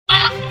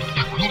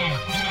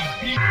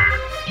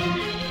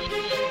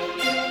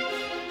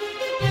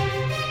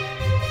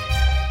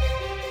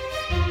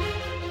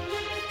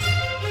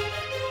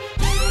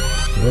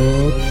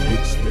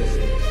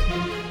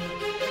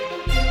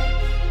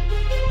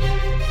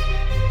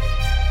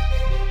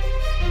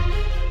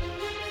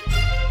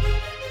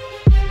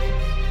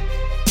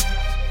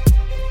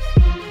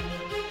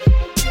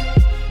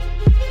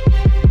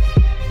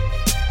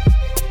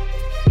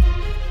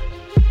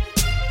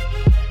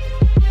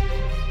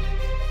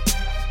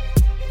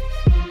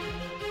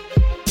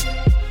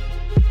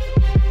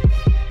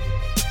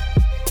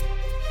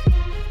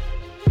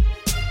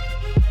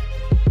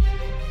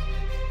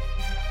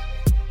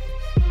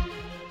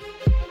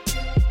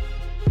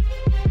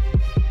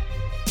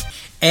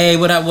Hey,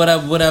 what up,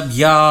 y'all?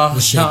 Y'all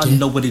shaking?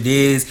 know what it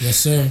is. Yes,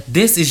 sir.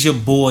 This is your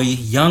boy,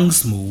 Young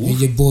Smooth. And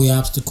your boy,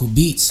 Obstacle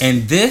Beats.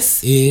 And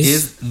this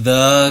is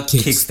the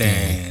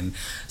Kickstand. Kickstand.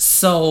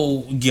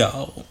 So,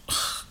 yo,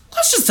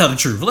 let's just tell the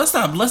truth. Let's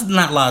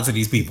not lie to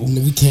these people. No,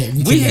 we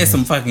can't. We had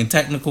some fucking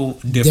technical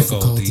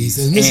difficulties.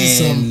 And this is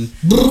some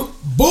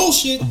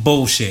bullshit.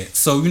 Bullshit.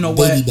 So, you know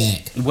Baby what?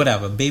 back.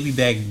 Whatever. Baby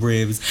back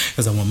ribs.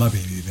 Because I want my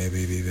baby back.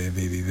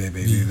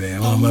 I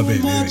want my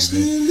baby back.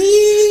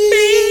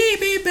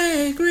 Baby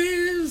back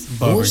ribs.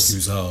 Barbecue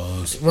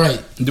sauce.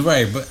 Right.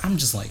 But I'm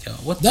just like, yo,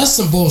 what That's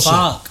some bullshit.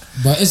 fuck?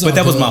 But it's all But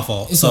that good. was my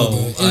fault. It's So, all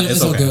good.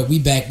 It's all okay. good. We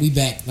back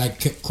like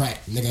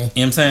crack, nigga. You know what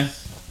I'm saying?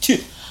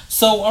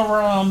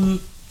 So,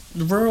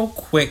 real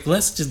quick,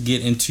 let's just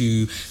get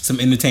into some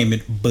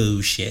entertainment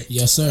bullshit.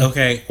 Yes, sir.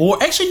 Okay.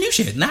 Or actually new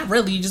shit. Not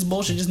really just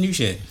bullshit, just new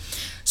shit.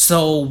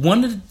 So,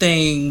 one of the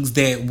things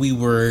that we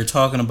were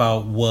talking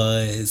about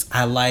was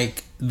I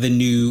like the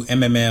new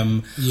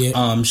MMM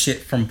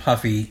shit from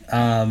Puffy,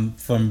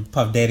 from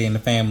Puff Daddy and the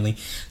Family.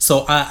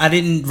 So I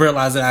didn't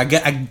realize that. I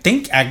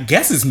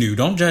guess it's new.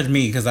 Don't judge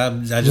me because I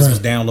just was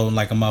downloading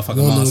like a motherfucking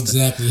We don't know monster.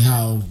 exactly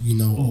how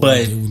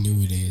But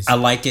new it is. I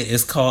like it.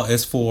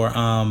 It's for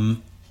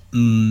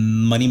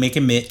Money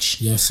Making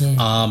Mitch. Yes, sir.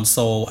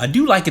 So I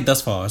do like it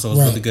thus far. So it's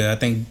Right. really good. I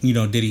think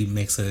Diddy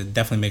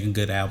definitely make a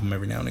good album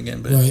every now and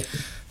again, but Right.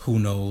 who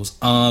knows?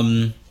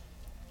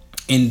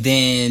 And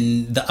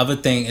then the other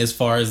thing, as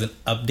far as an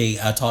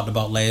update, I talked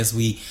about last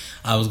week,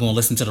 I was going to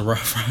listen to the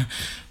Rough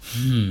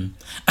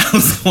I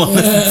was going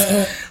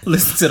to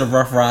listen to the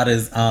Rough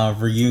Riders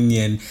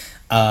reunion,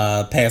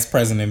 past,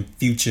 present, and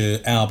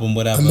future album,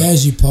 whatever.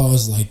 Imagine you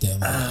pause like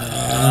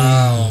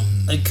that.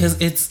 Because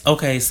it's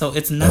okay, so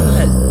it's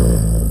not.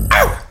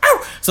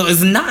 So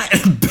it's not.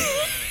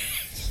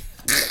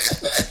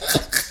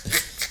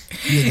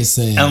 Nigga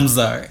saying, I'm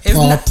sorry. It's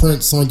Paul not.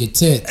 Prince on your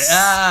tits. You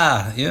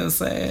know what I'm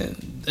saying?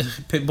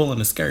 Pitbull in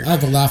the skirt. I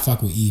can lie,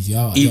 fuck with Eve,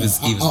 y'all. Eve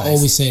is nice.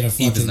 always say the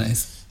Eve is fucking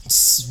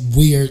nice.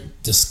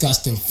 weird,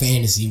 disgusting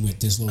fantasy with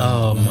this little.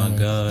 Oh my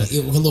god!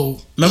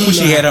 Remember when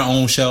she had her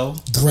own show?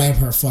 Grab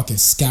her fucking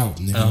scalp,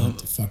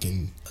 nigga.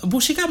 Fucking. Well,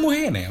 she got more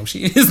hair now.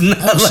 She is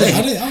not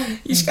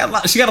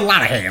she got a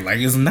lot of hair. Like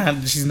it's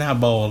not. She's not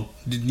bald.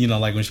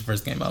 Like when she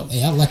first came out.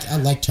 Hey, I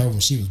liked her when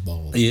she was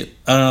bald. Yeah.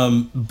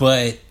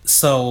 But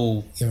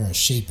so give her a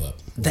shape up.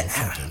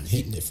 Fucking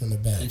hitting it from the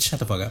back. Shut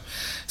the fuck up.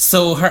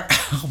 So her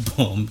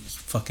album, you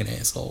fucking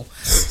asshole.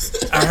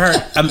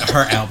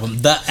 Her album.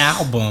 The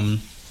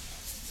album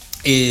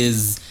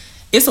it's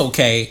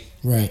okay.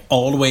 Right.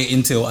 All the way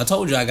until I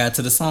told you I got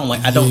to the song.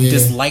 Like I don't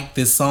dislike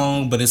this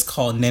song, but it's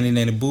called Nanny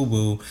Nanny Boo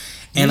Boo.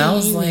 And I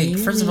was like,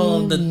 first of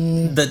all,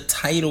 the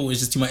title is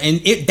just too much. And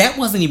that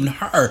wasn't even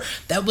her.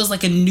 That was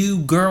like a new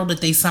girl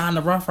that they signed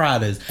to Rough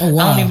Riders. Oh,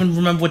 wow. I don't even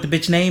remember what the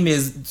bitch name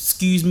is.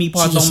 Excuse me,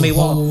 parts on me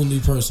walk. A whole new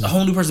person. A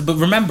whole new person. But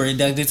remember,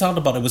 they talked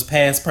about it was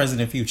past,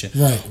 present, and future.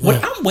 Right. What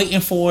I'm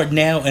waiting for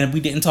now, and we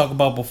didn't talk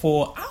about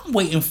before, I'm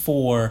waiting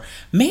for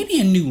maybe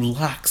a new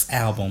Lox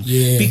album.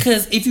 Yeah.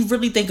 Because if you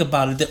really think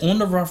about it, on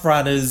the Rough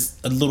Riders,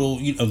 a little,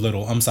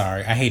 I'm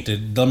sorry, I hate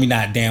to, let me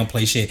not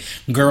downplay shit.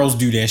 Girls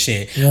do that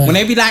shit. Right. When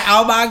they be like,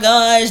 oh my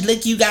gosh,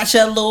 look, you got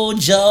your little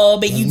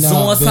job and you doing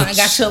something,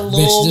 got your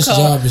little this car.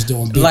 job is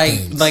doing big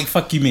things. Like,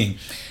 fuck you mean.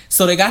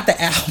 So they got the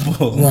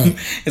album, right.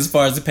 As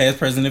far as the past,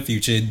 present, and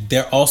future.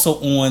 They're also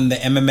on the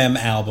MMM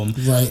album,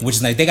 right. Which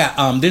is like they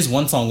got there's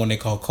one song on there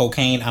called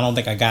Cocaine. I don't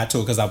think I got to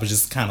it because I was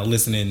just kind of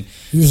listening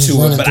to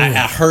it, but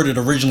I heard it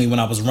originally when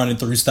I was running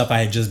through stuff I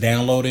had just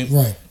downloaded.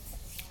 Right.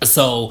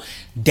 So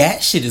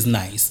that shit is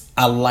nice.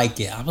 I like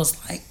it. I was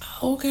like,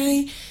 oh,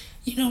 okay,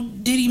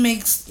 Diddy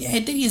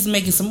is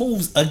making some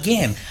moves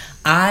again.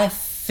 I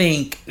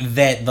think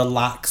that the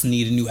Lox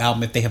need a new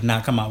album if they have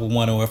not come out with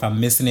one, or if I'm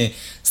missing it,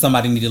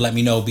 somebody need to let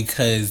me know,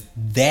 because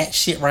that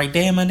shit right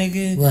there, my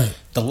nigga. Right.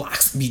 The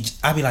Lox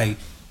I be like,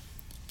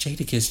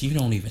 Jadakiss, you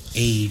don't even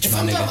age, if my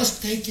I'm nigga. If I'm not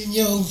mistaken,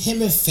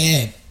 him and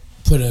Fab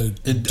put a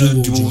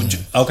dual.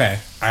 Okay,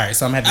 all right.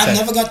 So I'm gonna have to. I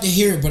never got to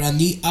hear it, but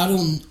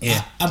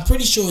I'm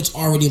pretty sure it's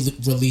already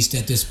released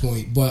at this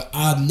point. But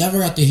I never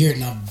got to hear it,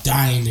 and I'm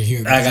dying to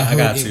hear it. I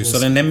got to. So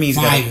then that means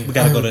we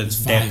gotta go to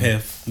Dat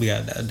Piff. We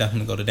gotta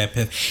definitely go to Dat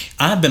Piff.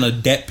 I've been a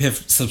Dat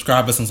Piff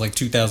subscriber since like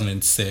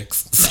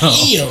 2006. So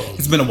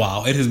it's been a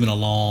while. It has been a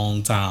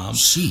long time.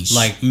 Sheesh.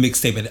 Like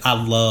mixtape. I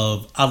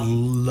love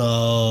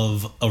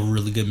a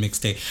really good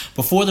mixtape.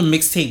 Before the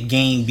mixtape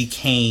game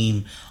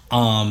became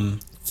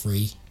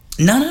free.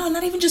 No,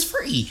 not even just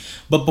free.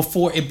 But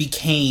before it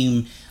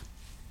became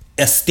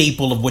a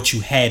staple of what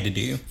you had to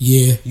do.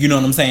 Yeah. You know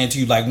what I'm saying to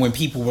you? Like when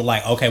people were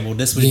like, okay, well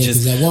this was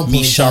just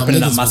me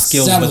sharpening up my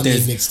skills with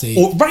this.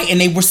 Right,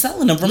 and they were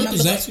selling them. Remember?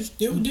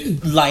 Still do.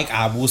 Like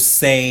I will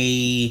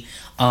say,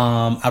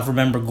 I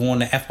remember going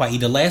to FYE.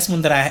 The last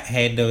one that I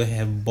had to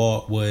have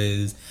bought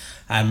was,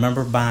 I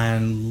remember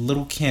buying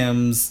Little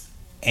Kim's,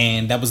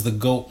 and that was the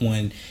GOAT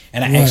one,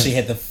 and I actually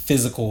had the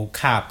physical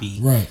copy.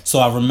 Right. So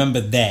I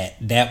remember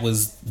that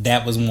was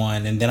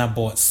one, and then I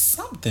bought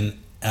something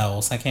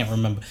else. I can't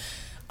remember.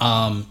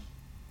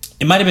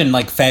 It might have been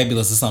like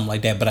Fabulous or something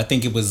like that, but I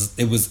think it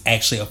was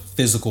actually a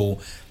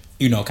physical,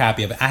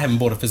 copy of it. I haven't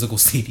bought a physical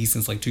CD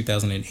since like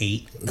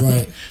 2008.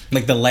 Right.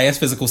 Like the last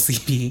physical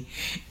CD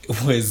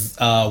was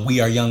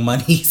We Are Young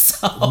Money.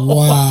 So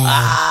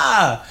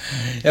wow.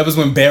 That was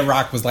when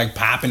Bedrock was like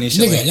popping and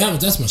shit. Nigga,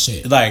 that's my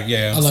shit. Like,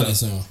 yeah. I love that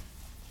song.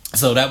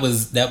 So that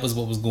was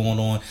what was going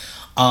on.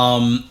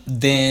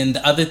 Then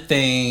the other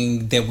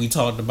thing that we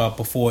talked about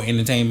before,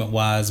 entertainment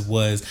wise,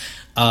 was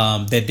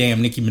that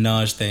damn Nicki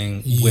Minaj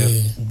thing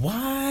with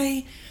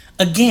why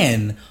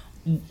again,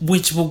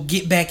 which we'll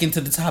get back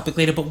into the topic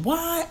later, but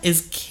why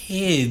as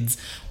kids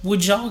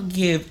would y'all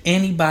give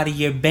anybody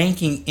your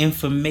banking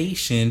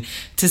information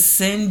to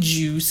send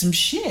you some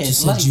shit? To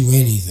send you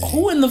anything.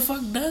 Who in the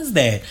fuck does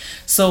that?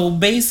 So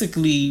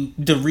basically,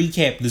 to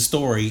recap the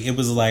story, it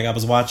was like I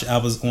was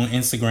on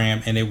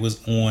Instagram and it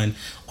was on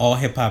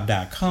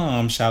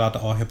allhiphop.com. Shout out to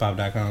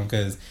allhiphop.com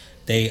because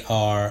they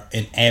are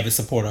an avid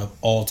supporter of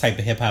all type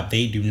of hip hop.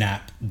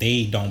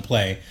 They don't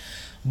play.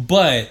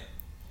 But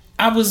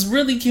I was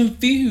really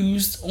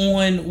confused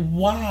on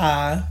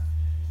why,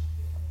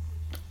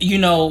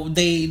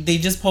 they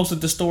just posted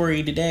the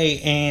story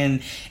today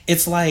and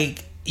it's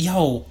like,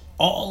 yo,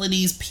 all of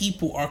these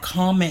people are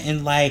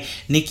commenting like,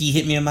 Nicki,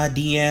 hit me in my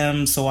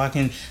DM so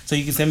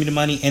you can send me the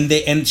money,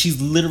 and she's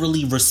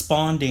literally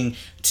responding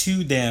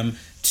to them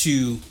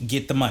to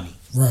get the money.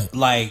 Right.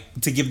 Like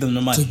to give them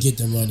the money. To get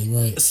the money,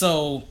 right.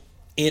 So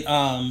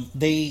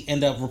they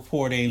end up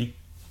reporting.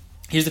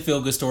 Here's the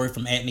feel-good story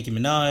from @Nicki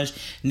Minaj.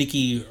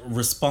 Nicki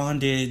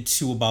responded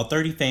to about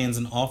 30 fans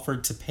and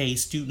offered to pay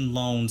student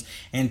loans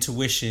and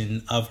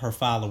tuition of her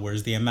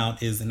followers. The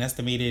amount is an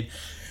estimated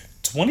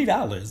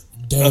 $20.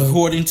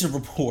 According to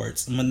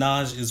reports,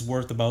 Minaj is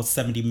worth about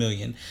 $70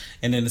 million.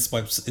 And then it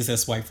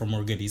says swipe for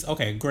more goodies.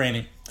 Okay,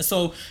 granted.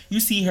 So you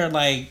see her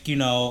like,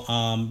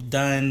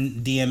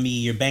 done DM me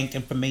your bank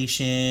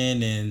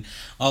information and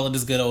all of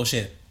this good old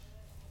shit.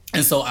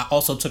 And so I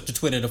also took to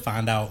Twitter to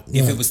find out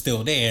if it was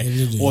still there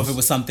or if it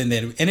was something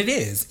that... And it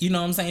is. You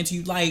know what I'm saying to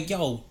you? Like,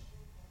 yo,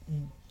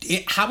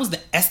 how was the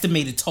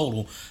estimated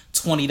total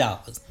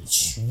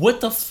 $20?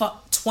 What the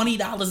fuck?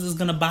 $20 is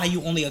going to buy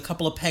you only a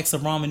couple of packs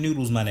of ramen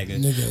noodles, my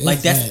nigga.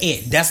 Like, that's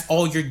it. That's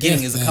all you're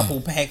getting is a couple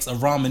of packs of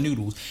ramen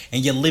noodles.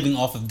 And you're living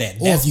off of that.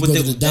 Or if you go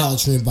to the Dollar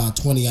Tree and buy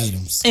 20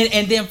 items.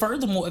 And then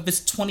furthermore, if it's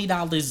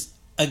 $20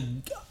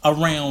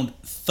 around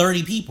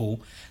 30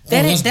 people...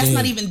 That's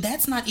not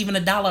even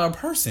 $1 a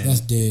person.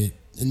 That's dead.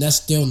 And that's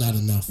still not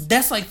enough.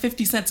 That's like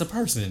 50 cents a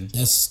person.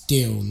 That's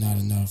still not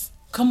enough.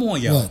 Come on,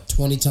 yo. What?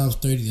 20 times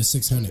 30 is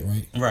 600,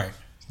 right? Right.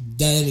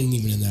 That ain't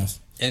even enough.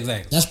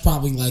 Exactly. That's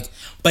probably like...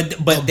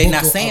 But they're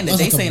not saying that.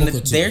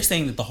 They're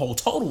saying that the whole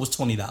total was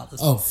 $20.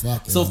 Oh,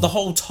 fuck. So if the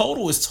whole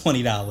total is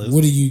 $20...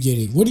 What are you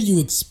getting? What are you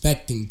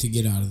expecting to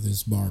get out of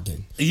this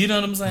bargain? You know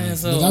what I'm saying?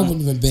 So I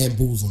wouldn't even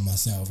bamboozle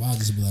myself. I'll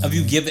just be like... Of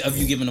you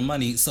giving the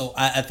money. So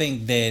I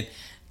think that...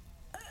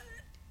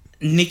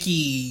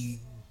 Nicki,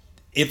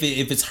 if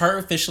it's her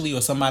officially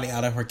or somebody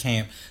out of her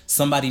camp,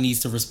 somebody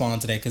needs to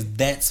respond to that because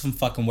that's some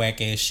fucking whack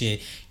ass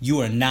shit. You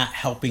are not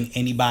helping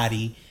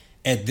anybody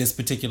at this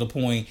particular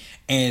point,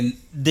 and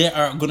there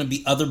are going to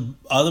be other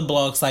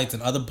blog sites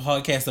and other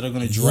podcasts that are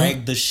going to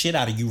drag the shit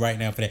out of you right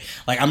now for that.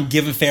 Like, I'm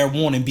giving fair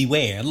warning,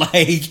 beware.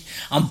 Like,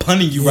 I'm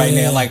punning you right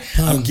now. Like,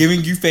 I'm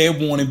giving you fair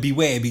warning,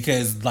 beware,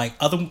 because like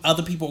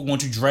other people are going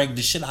to drag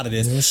the shit out of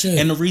this,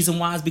 and the reason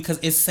why is because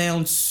it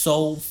sounds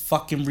so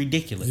fucking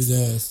ridiculous. It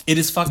does. It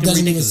is fucking ridiculous.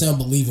 It doesn't even sound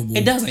believable.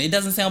 It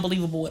doesn't sound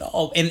believable at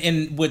all.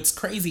 And what's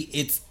crazy,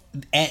 it's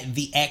at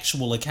the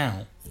actual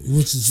account,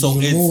 which is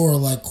even more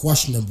like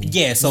questionable.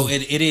 Yeah, so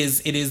it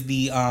is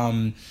the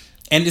and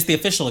it's the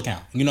official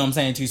account. You know what I'm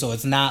saying to you? So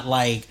it's not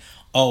like,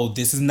 oh,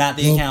 this is not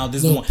the account.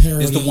 This is the one.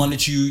 This is the one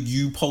that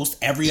you post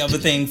every other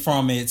thing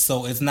from it.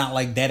 So it's not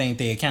like that ain't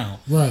the account.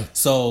 Right.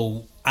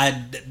 So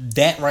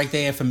that right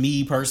there for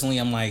me personally,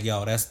 I'm like,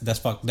 yo, that's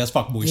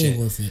fuckboy shit. Ain't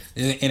worth it.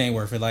 It ain't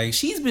worth it. Like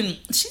she's been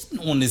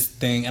on this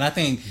thing, and I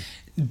think.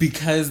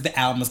 Because the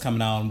album is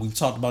coming out, and we've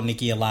talked about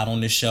Nicki a lot on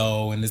this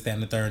show, and this, that,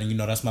 and the third, and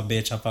that's my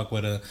bitch. I fuck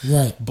with her,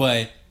 right?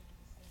 But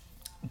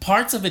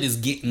parts of it is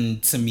getting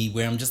to me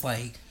where I'm just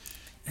like,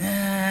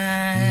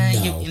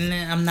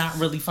 I'm not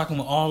really fucking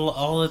with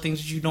all the things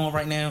that you're doing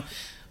right now.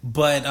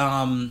 But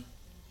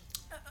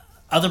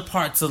other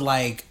parts are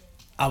like,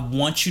 I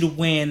want you to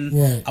win.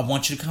 Right. I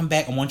want you to come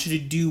back. I want you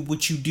to do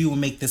what you do and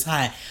make this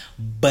hot.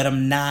 But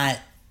I'm not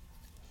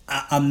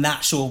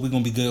sure we're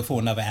gonna be good for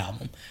another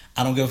album.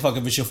 I don't give a fuck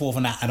if it's your fourth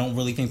or not. I don't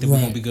really think that we're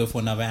gonna be good for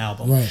another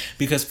album. Right.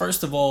 Because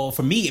first of all,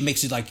 for me, it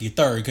makes you like your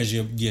third because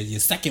your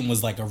second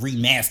was like a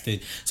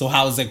remastered. So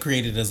how is that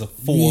created as a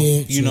fourth?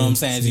 Yeah, you know what I'm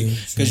saying?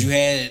 Because you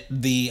had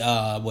the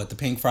the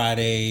Pink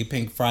Friday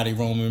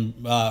Roman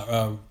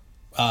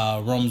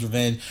Roman's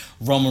Revenge,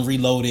 Roman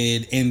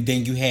Reloaded, and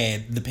then you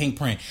had the Pink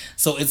Print.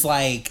 So it's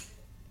like.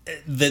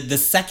 The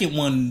second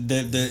one,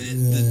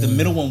 the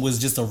middle one was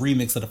just a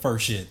remix of the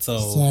first shit. So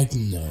it's like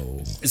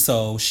no.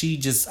 So she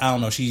just, I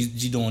don't know, she's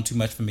doing too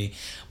much for me.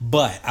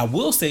 But I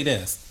will say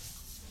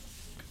this: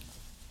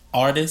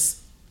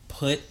 artists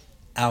put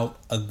out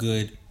a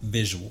good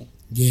visual.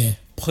 Yeah.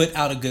 Put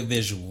out a good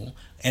visual.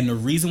 And the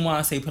reason why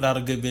I say put out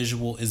a good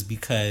visual is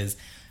because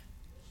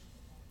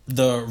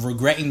the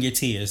Regretting Your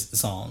Tears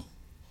song,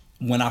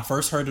 when I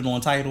first heard it on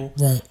Tidal,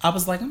 right. I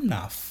was like, I'm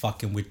not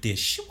fucking with this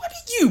shit. What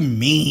do you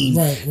mean?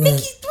 Right.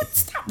 Nikki,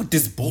 stop with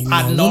this bull.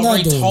 I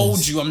already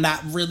told you I'm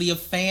not really a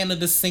fan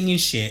of the singing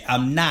shit.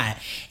 I'm not.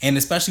 And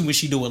especially when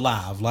she do it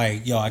live.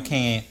 Like, yo, I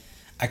can't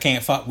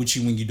fuck with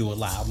you when you do it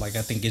live. Like,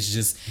 I think it's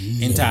just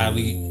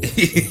entirely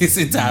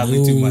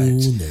too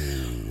much.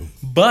 No.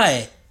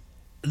 But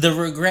the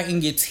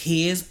Regretting Your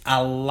Tears,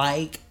 I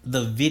like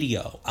the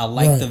video. I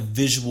like the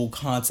visual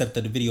concept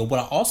of the video.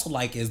 What I also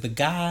like is the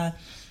guy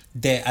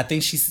that I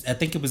think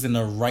it was in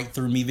the Right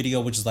Through Me video,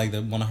 which is like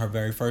one of her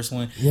very first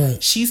one. Right.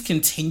 She's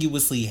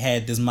continuously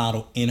had this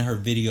model in her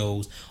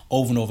videos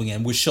over and over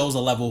again, which shows a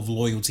level of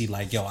loyalty.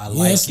 Like, yo, I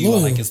like you, I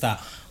like your style.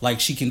 Like,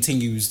 she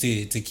continues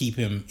to keep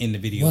him in the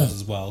videos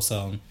as well.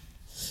 So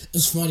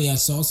it's funny. I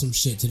saw some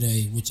shit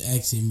today, which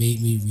actually made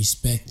me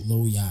respect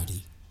Lil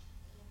Yachty.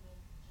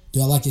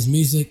 Do I like his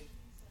music?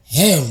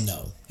 Hell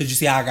no. Did you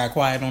see how I got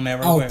quiet on that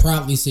real I'll quick?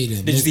 probably say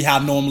that. Did you see how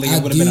normally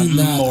it would have been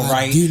more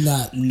right? I do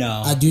not.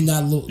 No. I do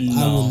not look.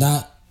 No. I will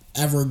not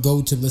ever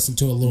go to listen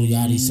to a Lil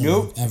Yachty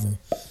song ever.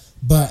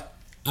 But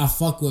I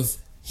fuck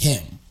with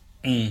him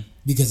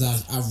because I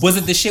was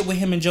it the shit with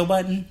him and Joe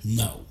Budden?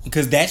 No,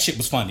 because that shit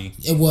was funny.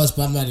 It was,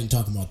 but I'm not even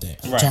talking about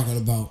that. I'm talking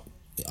about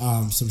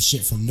some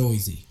shit from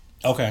Noisy.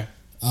 Okay.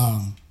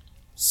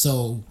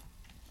 So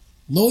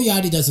Lil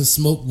Yachty doesn't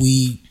smoke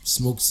weed,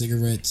 smoke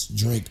cigarettes,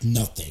 drink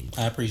nothing.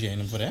 I appreciate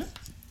him for that.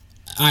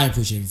 I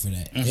appreciate him for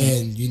that.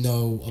 Mm-hmm.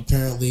 And,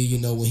 apparently,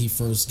 when he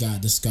first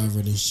got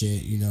discovered and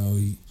shit,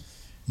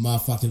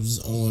 motherfuckers was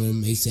on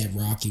him. A$AP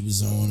Rocky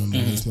was on him.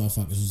 Mm-hmm. These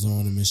motherfuckers was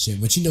on him and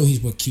shit. But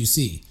he's with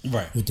QC.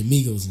 Right. With the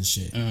Migos and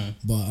shit.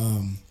 Mm-hmm.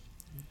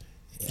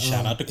 But,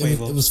 shout out to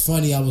Quavo. It was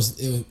funny. In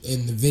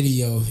the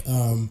video,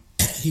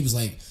 he was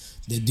like,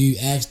 the dude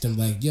asked him,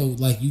 like, yo,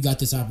 like, you got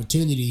this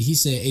opportunity. He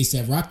said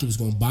A$AP Rocky was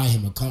going to buy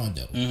him a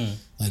condo. Mm-hmm.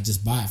 Like,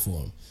 just buy it for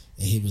him.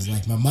 And he was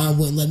like, my mom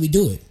wouldn't let me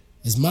do it.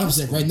 His mom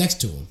sat right next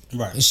to him.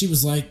 Right. And she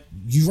was like,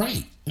 you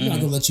right. I'm not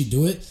going to let you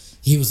do it.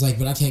 He was like,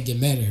 but I can't get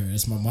mad at her.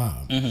 It's my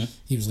mom. Mm-hmm.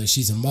 He was like,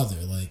 she's a mother.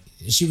 Like,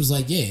 and she was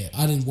like, yeah,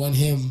 I didn't want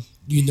him,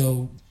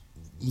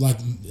 like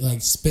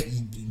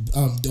spending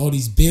all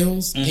these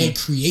bills and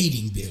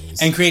creating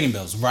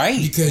bills.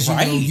 Right? Because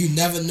you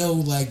never know,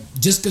 like,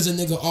 just because a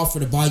nigga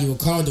offered to buy you a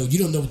condo, you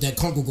don't know what that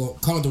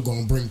condo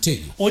gonna bring to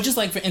you. Or just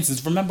like, for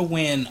instance, remember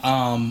when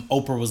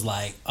Oprah was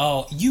like,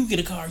 "Oh, you get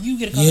a car, yeah,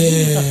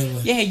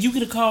 you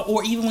get a car,"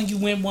 or even when you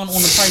win one on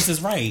The Price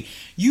Is Right,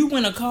 you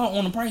win a car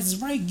on The Price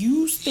Is Right,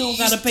 you still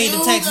gotta pay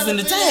the taxes and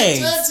the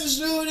tax.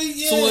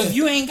 So if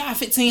you ain't got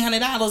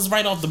 $1,500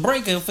 right off the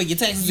breaker for your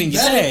taxes and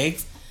your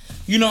tax.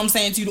 You know what I'm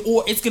saying to you?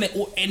 Or it's gonna,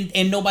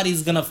 and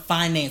nobody's gonna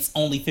finance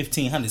only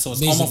 $1,500. So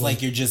it's almost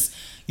like you're just,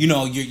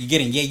 you're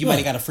getting. Yeah, you might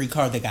have got a free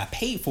car that got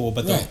paid for,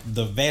 but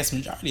the vast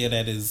majority of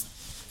that is.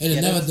 And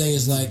another thing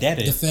is like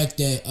the fact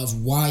that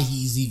of why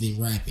he's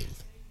even rapping,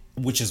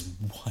 which is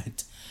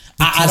what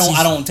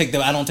I don't take that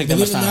much time.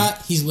 Believe it or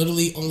not, he's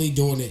literally only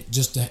doing it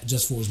just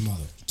for his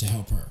mother, to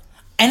help her.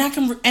 And I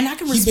can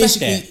respect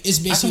that. It's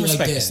basically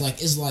like this. That.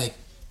 Like, it's like.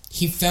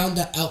 He found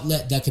an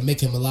outlet that can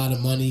make him a lot of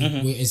money,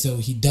 and so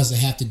he doesn't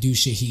have to do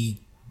shit he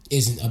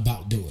isn't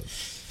about doing.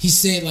 He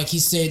said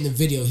in the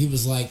video, he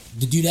was like,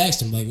 the dude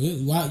asked him, like,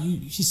 why you?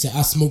 He said,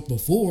 I smoked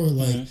before,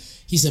 like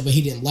he said, but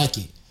he didn't like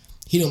it.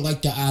 He didn't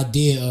like the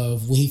idea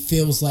of when he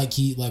feels like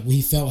when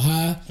he felt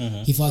high,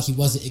 he felt like he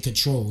wasn't in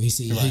control. He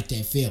said he hate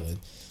that feeling.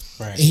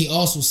 Right. And he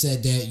also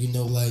said that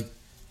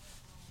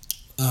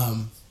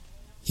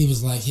he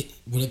was like,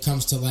 when it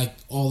comes to like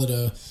all of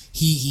the,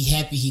 he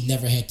happy he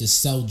never had to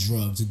sell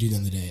drugs or do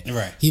none of that.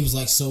 Right. He was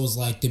like, so it's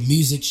like the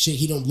music shit,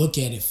 he don't look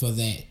at it for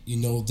that,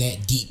 that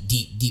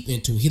deep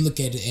into it. He look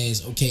at it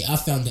as, okay, I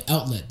found the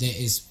outlet that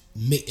is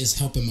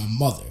helping my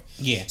mother.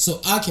 Yeah.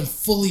 So I can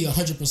fully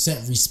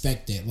 100%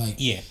 respect that. Like,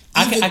 yeah,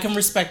 I can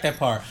respect that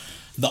part.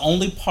 The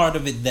only part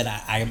of it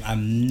that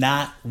I'm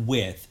not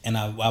with, and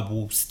I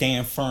will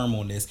stand firm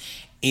on this,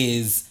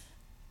 is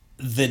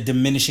the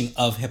diminishing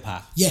of hip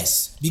hop.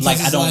 Yes, because like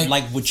I don't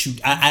like what you.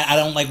 I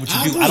don't like what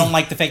you do. Agree. I don't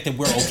like the fact that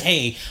we're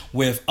okay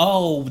with.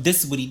 Oh,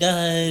 this is what he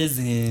does,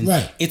 and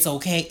it's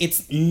okay.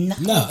 It's not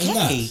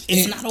okay.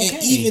 It's not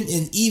okay.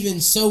 And even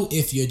so,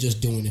 if you're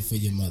just doing it for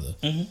your mother,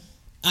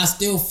 I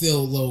still feel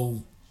a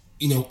little,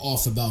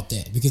 off about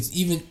that, because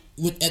even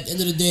at the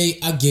end of the day,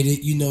 I get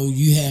it.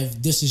 You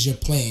have, this is your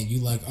plan.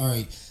 You like, all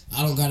right,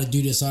 I don't got to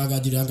do this. I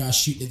got to do that. I got to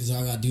shoot niggas.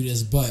 I got to do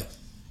this, but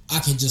I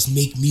can just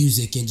make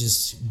music and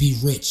just be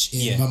rich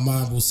and my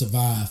mom will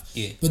survive.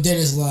 Yeah. But then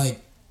it's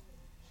like,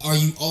 are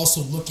you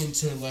also looking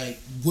to like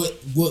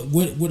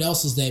what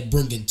else is that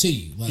bringing to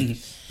you? Like,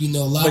 a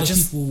lot of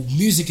people,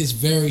 music is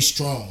very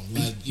strong.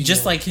 Like,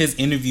 like his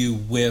interview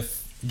with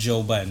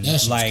Joe Budden.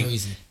 That shit was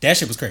crazy. That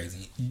shit was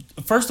crazy.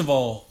 First of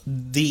all,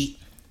 the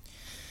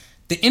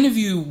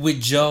interview with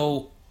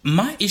Joe,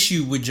 my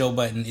issue with Joe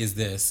Budden is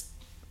this.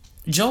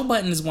 Joe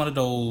Budden is one of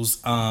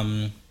those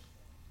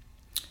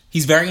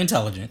He's very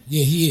intelligent.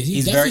 Yeah, he is.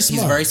 He's definitely smart.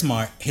 He's very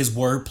smart. His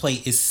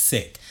wordplay is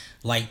sick.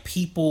 Like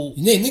people,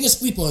 niggas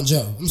sleep on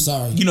Joe. I'm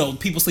sorry. You know,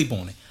 people sleep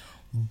on it,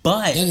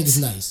 but that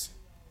nigga's nice.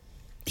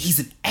 He's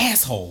an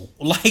asshole.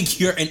 Like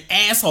you're an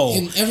asshole,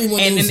 and everyone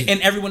knows it.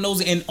 And everyone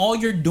knows it. And all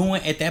you're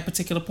doing at that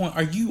particular point,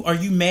 are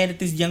you mad at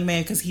this young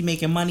man because he's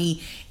making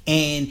money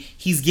and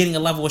he's getting a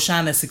level of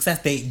shine and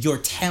success that your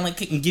talent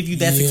couldn't give you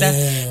that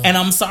success? And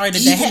I'm sorry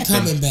that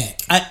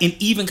happened.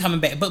 Even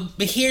coming back, but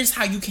here's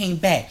how you came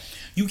back.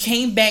 You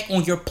came back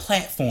on your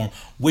platform,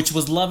 which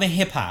was Love and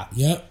Hip Hop.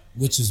 Yep.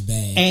 Which is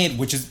bad. And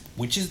which is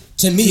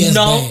to me it's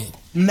bad.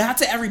 Not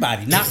to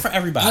everybody. Not for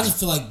everybody. I just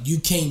feel like you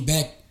came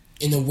back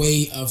in a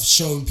way of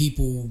showing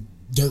people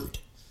dirt.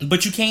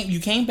 But you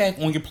came back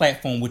on your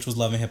platform, which was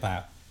Love and Hip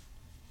Hop.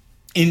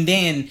 And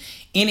then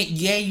in it,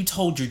 you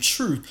told your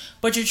truth,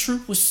 but your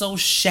truth was so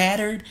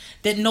shattered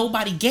that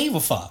nobody gave a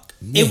fuck.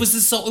 Yeah. It was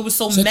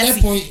so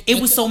messy.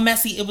 It was so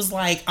messy. It was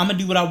like, I'm gonna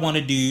do what I want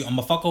to do. I'm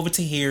gonna fuck over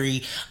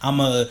Tahiri.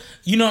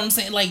 You know what I'm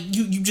saying? Like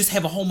you just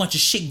have a whole bunch of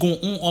shit going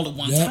on all at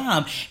one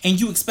time, and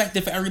you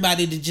expected for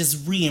everybody to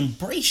just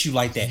re-embrace you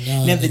like that.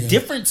 Now the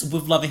difference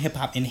with Love and Hip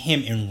Hop and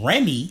him and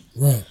Remy,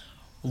 right?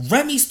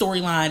 Remy's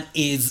storyline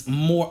is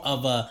more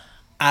of a,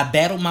 I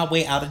battled my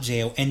way out of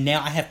jail, and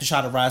now I have to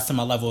try to rise to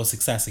my level of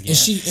success again.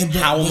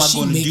 How am I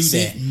going to do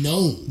that?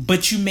 Known.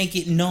 But you make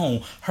it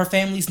known. Her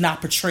family's not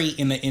portrayed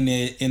in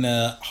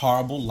a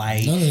horrible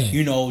light.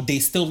 You know, they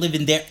still live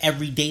in their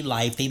everyday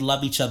life. They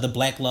love each other.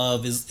 Black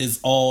love is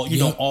all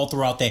know all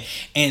throughout that,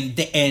 and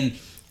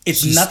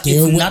it's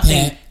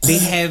nothing. They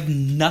have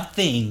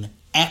nothing,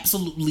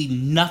 absolutely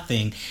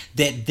nothing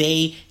that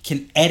they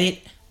can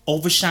edit,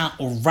 overshine,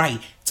 or write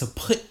to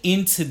put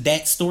into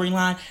that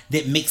storyline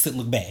that makes it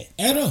look bad.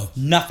 At all.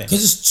 Nothing.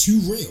 Because it's too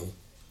real.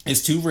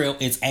 It's too real.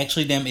 It's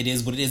actually them. It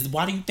is what it is.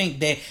 Why do you think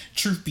that,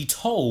 truth be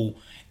told,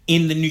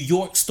 in the New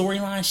York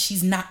storyline,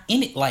 she's not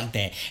in it like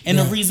that? And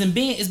the reason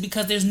being is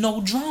because there's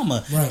no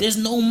drama. Right. There's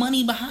no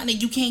money behind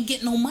it. You can't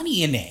get no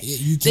money in that.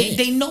 You can't.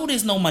 They know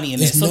there's no money in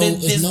that. So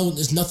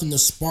there's nothing to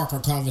spark a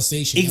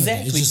conversation.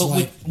 Exactly.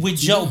 But with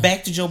Joe,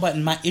 back to Joe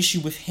Budden, my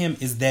issue with him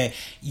is that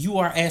you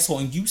are an asshole,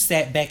 and you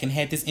sat back and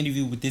had this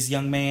interview with this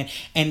young man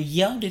and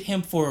yelled at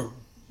him for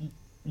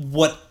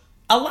what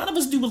a lot of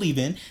us do believe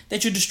in,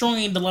 that you're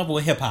destroying the level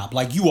of hip hop.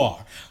 Like you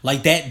are.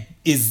 Like that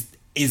is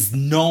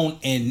known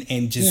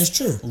and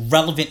just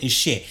relevant as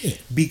shit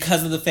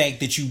because of the fact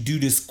that you do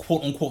this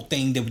quote unquote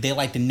thing that they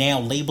like to now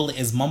label it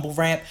as mumble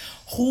rap.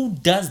 Who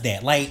does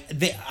that? Like,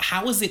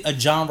 how is it a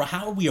genre?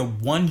 How are we a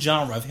one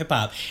genre of hip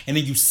hop and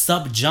then you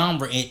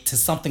sub-genre it to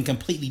something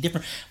completely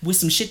different with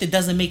some shit that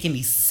doesn't make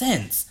any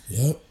sense?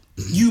 Yep.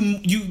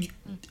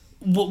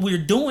 What we're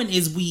doing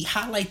is we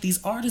highlight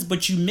these artists,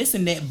 but you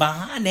missing that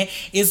behind that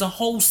is a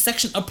whole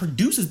section of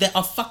producers that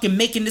are fucking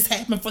making this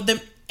happen for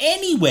them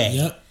anyway.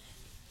 Yep.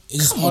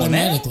 It's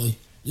automatically.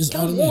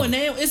 Come on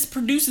now. It's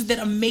producers that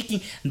are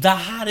making the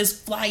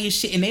hottest,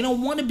 flyest shit, and they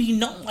don't want to be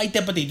known like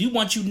that, but they do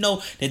want you to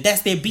know that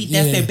that's their beat,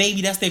 that's their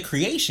baby, that's their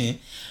creation.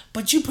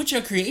 But you put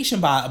your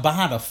creation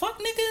behind a fuck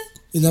nigga?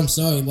 And I'm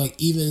sorry, like,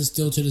 even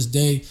still to this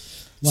day.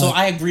 Like, so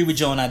I agree with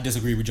Joe and I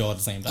disagree with Joe at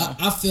the same time.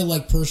 I feel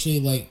like personally,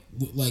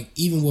 like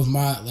even with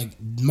my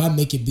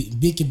making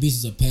beats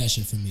is a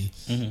passion for me,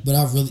 but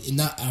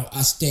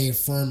I stay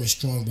firm and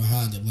strong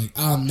behind it. Like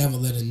I'll never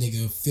let a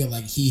nigga feel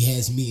like he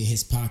has me in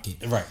his pocket,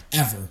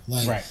 ever.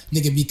 Like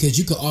nigga, because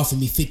you could offer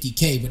me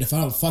 $50K, but if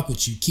I don't fuck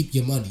with you, keep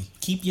your money,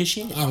 keep your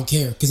shit. I don't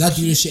care because I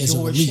do this shit as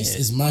a release.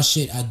 It's my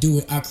shit. I do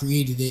it. I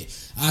created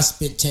it. I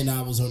spent 10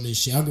 hours on this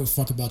shit. I don't give a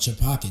fuck about your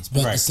pockets,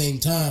 but at the same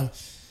time,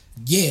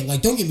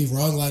 like don't get me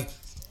wrong, like.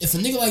 If a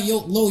nigga like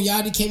Lil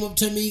Yachty came up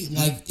to me,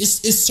 like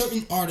it's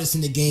certain artists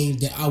in the game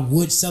that I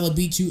would sell a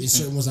beat to, and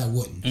certain ones I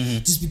wouldn't,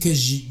 just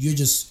because you're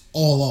just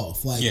all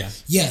off. Like,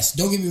 yes,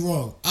 don't get me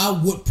wrong, I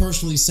would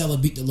personally sell a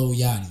beat to Lil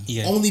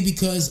Yachty, only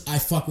because I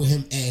fuck with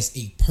him as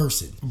a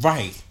person,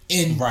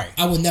 and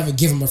I would never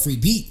give him a free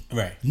beat.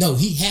 No,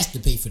 he has to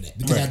pay for that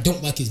because I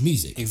don't like his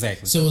music.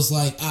 Exactly. So it's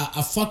like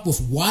I fuck with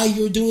why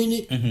you're doing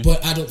it,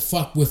 but I don't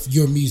fuck with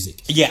your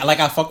music. Yeah, like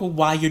I fuck with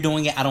why you're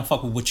doing it. I don't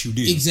fuck with what you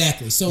do.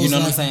 Exactly. So you know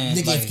what I'm saying,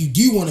 nigga. Like, if you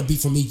do want to beat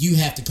from me, you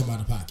have to come out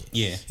of pocket.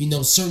 Yeah. You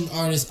know, certain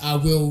artists I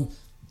will.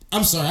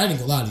 I'm sorry, I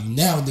didn't gonna lie to you.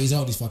 Nowadays,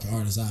 all these fucking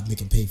artists, I make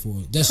them pay for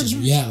it. That's just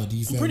reality.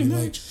 You feel me?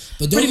 Like,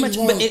 but don't get me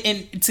wrong.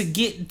 And to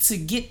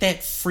get that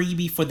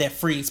freebie for that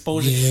free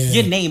exposure,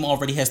 your name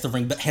already has to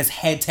ring, has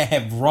had to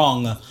have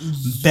rung bells.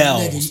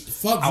 Nigga,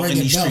 fuck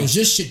ringing bells.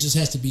 This shit just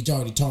has to be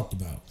already talked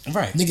about.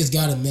 Right. Niggas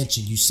gotta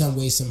mention you some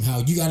way,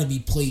 somehow. You gotta be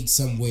played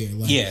somewhere.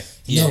 Like,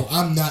 no,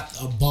 I'm not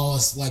a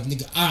boss. Like,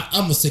 nigga,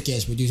 I'm a sick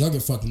ass producer. I don't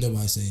give a fuck what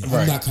nobody say.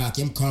 I'm not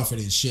cocky. I'm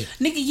confident as shit.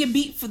 Nigga, your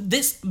beat for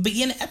this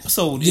beginning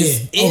episode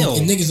is ill.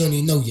 And niggas don't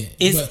even know yet.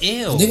 It's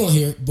ill. They gonna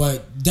hear it,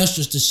 but that's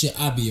just the shit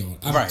I be on.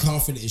 I'm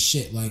confident as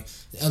shit. Like,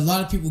 a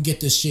lot of people get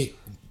this shit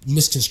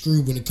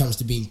misconstrued when it comes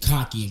to being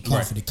cocky and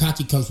confident.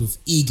 Cocky comes with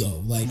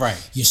ego. Like,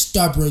 you're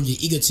stubborn, you're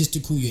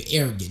egotistical, you're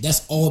arrogant.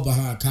 That's all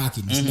behind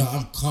cockiness. No,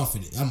 I'm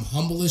confident. I'm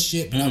humble as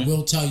shit, but I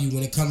will tell you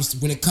when it comes to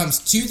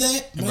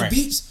that, my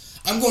beats,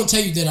 I'm going to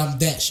tell you that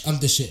I'm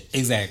the shit.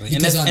 Exactly,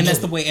 and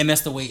that's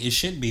the way it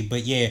should be.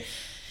 But yeah,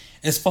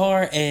 as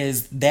far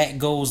as that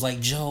goes, like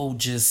Joe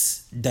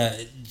just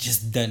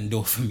doesn't do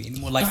it for me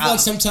anymore. Like I feel like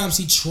sometimes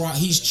he's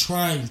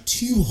trying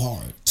too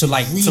hard to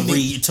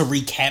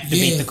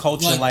recaptivate the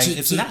culture. Like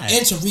it's not,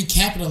 and to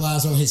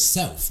recapitalize on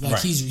himself. Like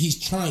right. he's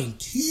trying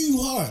too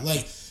hard.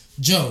 Like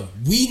Joe,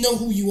 we know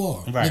who you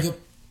are, right. Nigga.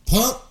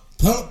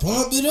 Pump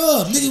it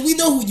up, nigga. We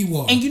know who you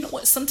are. And you know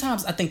what?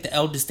 Sometimes I think the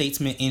elder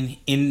statesmen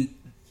in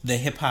the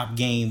hip hop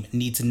game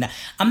need to not.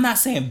 I'm not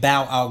saying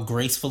bow out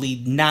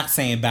gracefully. Not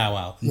saying bow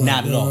out. Right,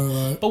 not at all.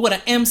 Right. But what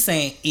I am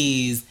saying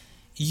is,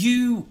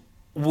 you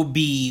will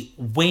be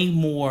way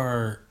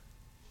more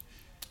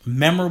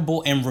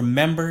memorable and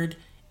remembered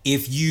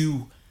if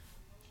you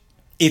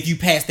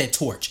pass that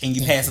torch and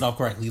you pass it off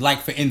correctly.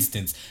 Like for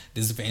instance,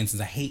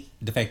 I hate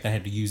the fact that I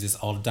have to use this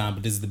all the time,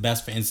 but this is the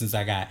best for instance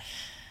I got.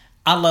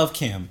 I love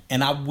Kim,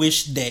 and I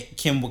wish that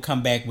Kim would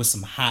come back with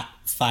some hot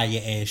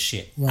fire ass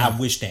shit. Right. I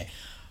wish that.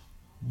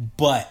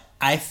 But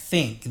I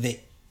think that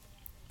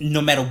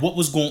no matter what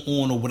was going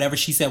on or whatever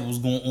she said was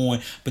going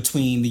on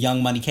between the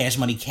Young Money, Cash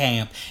Money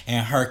camp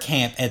and her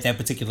camp at that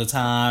particular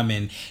time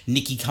and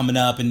Nicki coming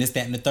up and this,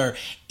 that, and the third,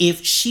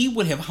 if she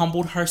would have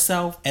humbled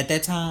herself at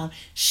that time,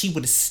 she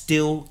would have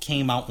still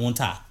came out on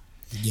top.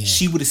 Yeah.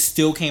 She would have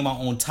still came out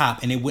on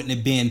top, and it wouldn't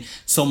have been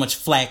so much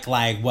flack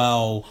like,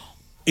 well,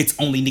 it's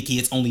only Nicki,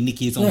 it's only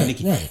Nicki, it's only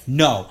Nicki. Right.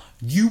 No,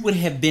 you would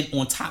have been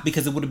on top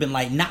because it would have been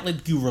like, not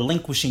like you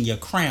relinquishing your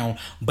crown,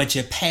 but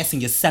you're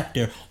passing your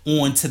scepter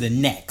on to the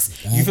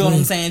next. You feel what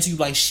I'm saying to you?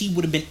 Like, she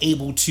would have been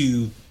able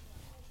to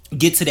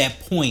get to that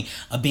point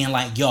of being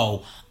like,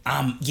 yo,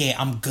 I'm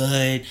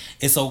good,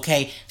 it's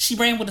okay. She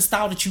ran with a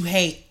style that you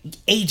hate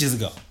ages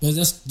ago. But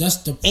that's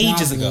the problem.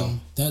 Ages ago.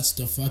 That's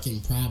the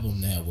fucking problem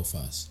now with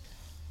us.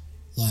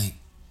 Like,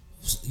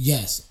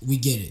 yes, we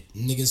get it.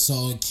 Niggas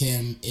saw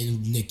Kim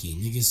and Nicki.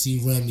 Niggas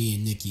see Remy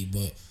and Nicki,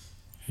 but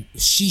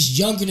she's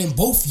younger than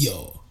both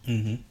y'all.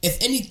 Mm-hmm.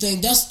 If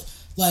anything,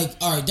 that's like,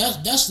 all right,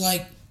 that's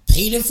like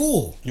paid in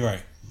full.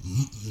 Right.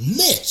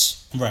 Mitch.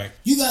 Right.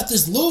 You got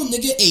this little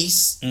nigga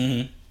Ace.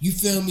 Mm-hmm. You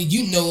feel me?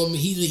 You know him.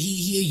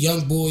 He a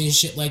young boy and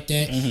shit like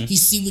that. Mm-hmm. He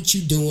see what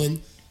you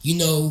doing. You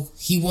know,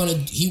 he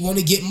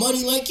wanna get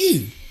money like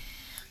you.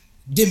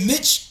 Did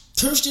Mitch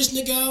curse this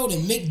nigga out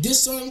and make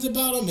diss songs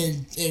about him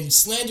and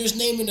slander his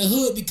name in the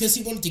hood because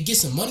he wanted to get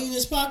some money in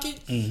his pocket?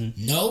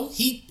 Mm-hmm. No,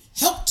 he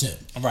helped him.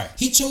 Right.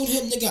 He told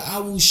him, nigga, I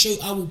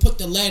will put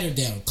the ladder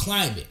down,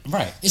 climb it.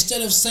 Right.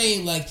 Instead of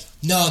saying like,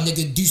 nah,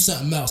 nigga, do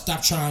something else.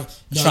 Stop trying.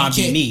 No, trying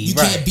to be me. You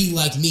can't be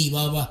like me.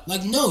 Blah blah.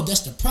 Like, no,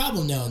 that's the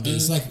problem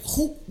nowadays.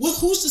 Mm-hmm. Like,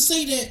 who's to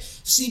say that?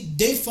 See,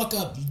 they fuck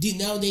up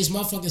nowadays.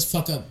 Motherfuckers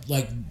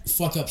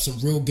fuck up some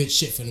real good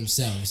shit for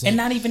themselves. Like, and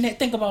not even that.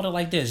 Think about it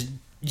like this.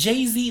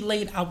 Jay-Z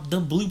laid out the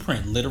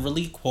blueprint,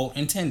 literally, quote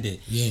intended.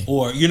 Yeah.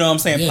 Or, you know what I'm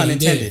saying, pun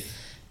intended.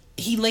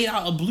 He laid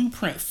out a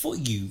blueprint for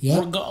you,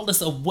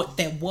 regardless of what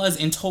that was,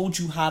 and told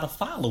you how to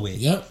follow it.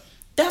 Yep.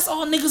 That's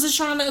all niggas is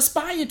trying to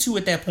aspire to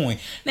at that point.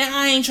 Now,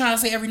 I ain't trying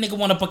to say every nigga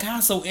want a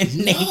Picasso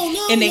in their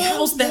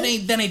house. That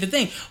ain't the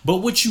thing. But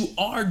what you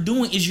are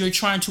doing is you're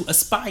trying to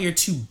aspire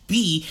to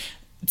be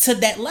to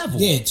that level.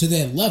 Yeah, to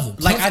that level.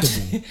 Like,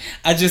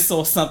 I just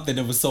saw something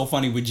that was so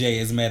funny with Jay,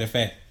 as a matter of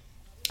fact.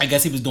 I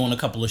guess he was doing a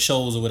couple of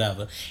shows or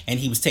whatever, and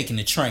he was taking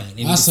the train. And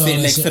he was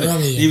sitting next to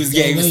he was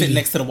sitting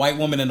next to the white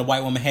woman, and the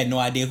white woman had no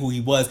idea who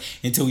he was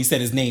until he said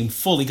his name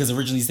fully, because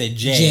originally he said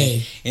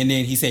Jay, and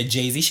then he said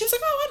Jay-Z. She was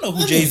like, "Oh, I know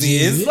who Jay-Z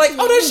is." Like,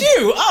 "Oh, that's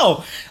you."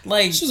 Oh,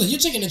 like she was like, "You're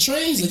taking the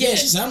train." He's like, "Yeah."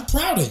 She said, "I'm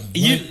proud of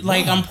you."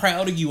 I'm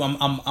proud of you. I'm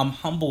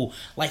humble.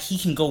 Like, he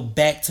can go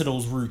back to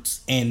those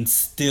roots and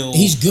still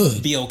he's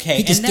good. Be okay.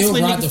 He can still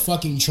ride the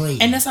fucking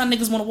train. And that's how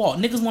niggas want to walk.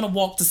 Niggas want to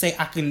walk to say,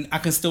 I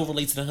can still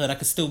relate to the hood. I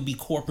can still be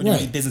corporate and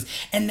be business.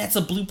 And that's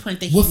a blueprint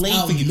that he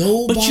laid for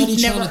you. But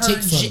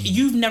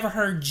you've never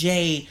heard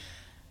Jay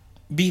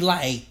be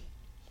like,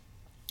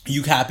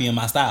 "You copying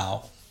my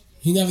style."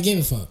 He never gave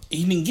a fuck.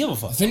 He didn't give a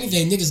fuck. If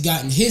anything, niggas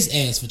got in his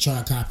ass for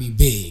trying to copy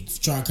Big,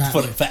 for trying to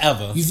copy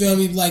forever. You feel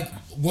me? Like,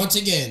 once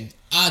again,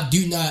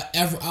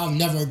 I'll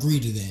never agree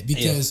to that,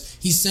 because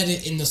he said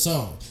it in the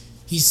song.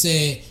 He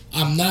said,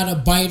 "I'm not a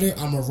biter,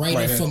 I'm a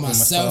writer for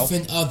myself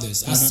and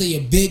others. Mm-hmm. I say a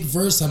big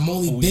verse, I'm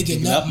only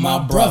bigging up my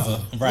brother."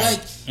 Right.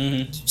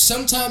 Like,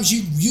 sometimes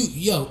you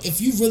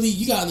if you really,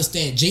 you gotta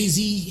understand,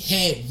 Jay-Z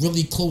had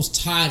really close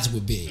ties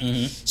with Big.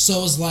 Mm-hmm.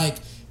 So it's like,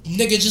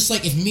 nigga, just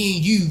like if me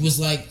and you was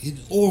like,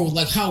 or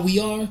like how we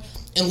are,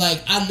 and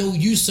like I know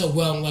you so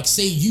well, and like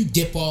say you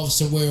dip off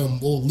somewhere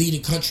or leave the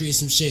country or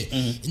some shit,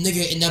 and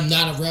nigga, and I'm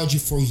not around you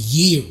for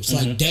years,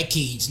 like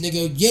decades,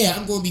 nigga, yeah,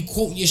 I'm gonna be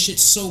quoting your shit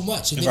so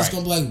much, and niggas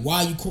gonna be like,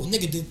 "Why you quoting?"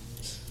 Nigga,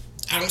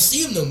 I don't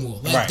see him no more.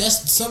 Like,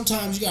 that's,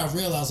 sometimes you gotta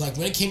realize, like,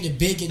 when it came to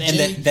Big and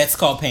Jay, that's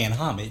called paying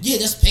homage. Yeah,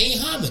 that's paying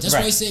homage. That's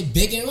why he said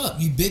big him up.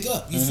 You big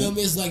up. You feel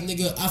me? It's like,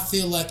 nigga, I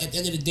feel like at the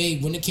end of the day,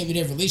 when it came to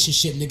their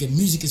relationship, nigga,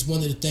 music is one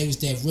of the things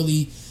that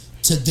really,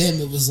 to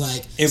them, it was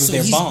like, it was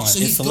their bond. So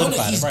he's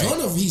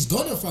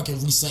gonna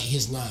fucking recite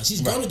his lines. He's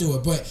gonna do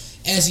it. But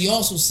as he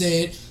also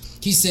said,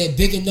 He said,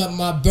 "Big enough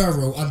my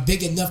burrow. I'm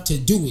big enough to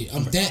do it.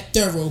 I'm that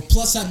thorough.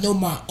 Plus, I know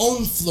my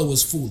own flow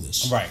is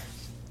foolish." Right.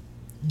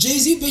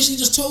 Jay-Z basically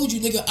just told you,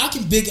 nigga, I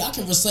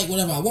can recite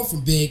whatever I want from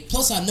Big.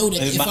 Plus, I know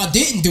that if I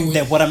didn't do it,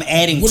 that what I'm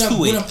adding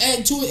to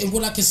it, and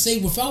what I can say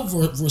without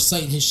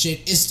reciting his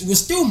shit, will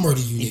still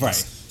murder you niggas.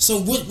 Right. So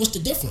what's the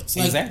difference?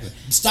 Like, exactly.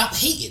 Stop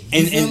hating.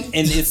 And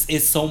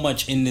it's so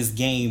much in this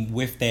game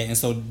with that. And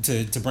so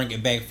to bring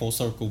it back full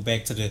circle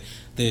back to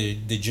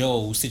the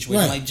Joe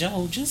situation, right. Like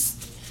Joe, just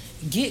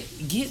get.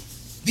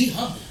 Be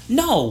humble.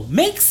 No,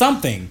 make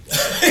something.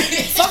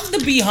 Fuck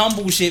the be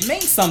humble shit.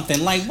 Make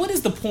something. Like, what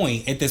is the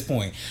point at this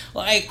point?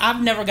 Like,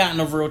 I've never gotten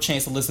a real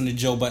chance to listen to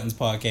Joe Budden's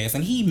podcast,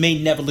 and he may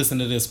never listen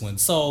to this one,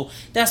 so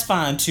that's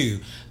fine too.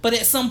 But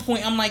at some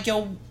point, I'm like,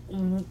 yo,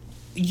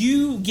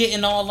 you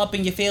getting all up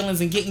in your feelings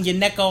and getting your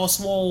neck all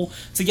swole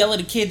to yell at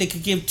a kid that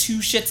could give two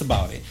shits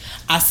about it.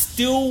 I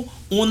still,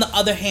 on the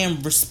other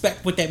hand,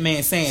 respect what that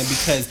man's saying,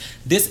 because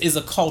this is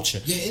a culture.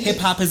 Yeah, hip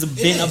hop has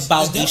been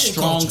about a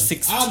strong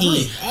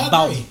 16,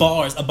 about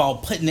bars,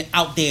 about putting it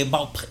out there,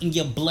 about putting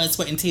your blood,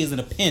 sweat, and tears in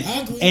a pen,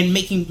 and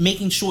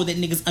making sure that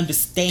niggas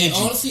understand.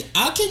 And honestly,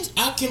 I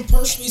can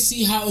personally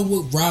see how it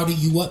would rowdy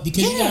you up,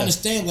 because you gotta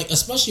understand, like,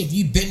 especially if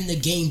you've been in the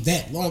game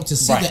that long, to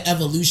see the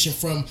evolution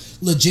from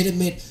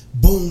legitimate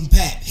boom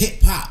bap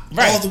hip hop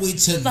all the way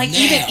to like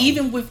now.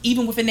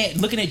 even within that,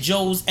 looking at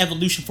Joe's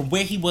evolution from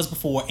where he was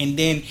before, and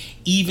then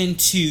even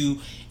to,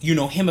 you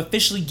know, him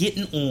officially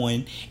getting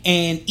on,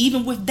 and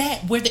even with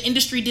that, where the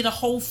industry did a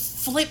whole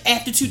flip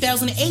after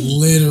 2008,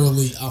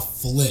 literally a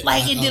flip,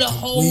 like it did a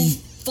whole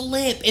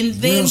flip, and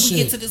then we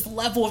get to this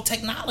level of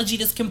technology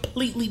that's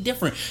completely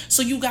different.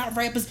 So you got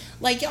rappers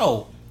like,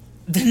 yo,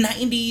 the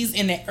 90s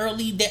and that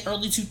early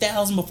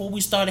 2000s, before we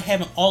started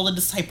having all of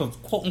this type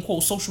of quote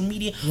unquote social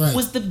media,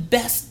 was the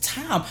best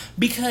time,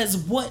 because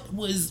what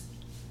was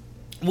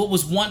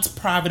once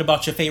private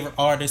about your favorite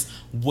artist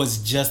was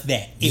just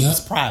that. It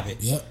was private.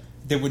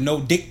 There were no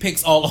dick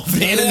pics all over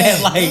the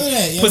internet,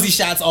 pussy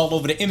shots all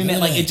over the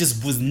internet. Like, it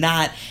just was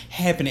not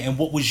happening. And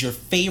what was your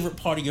favorite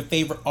part of your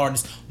favorite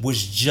artist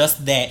was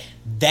just that.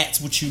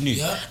 That's what you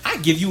knew. I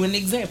give you an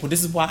example.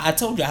 This is why I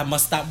told you I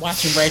must stop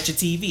watching Ratchet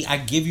TV. I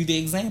give you the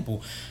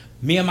example.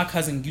 Me and my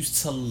cousin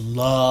used to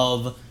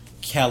love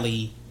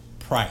Kelly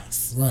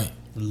Price. Right.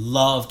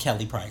 Love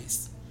Kelly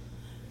Price.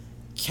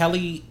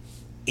 Kelly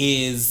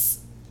is...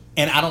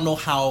 And I don't know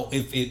how,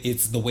 if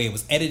it's the way it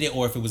was edited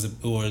or if it was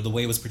or the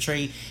way it was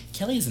portrayed.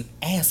 Kelly is an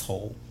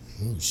asshole.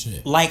 Oh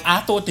shit! Like,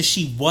 I thought that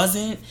she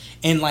wasn't,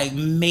 and like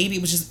maybe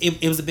it was just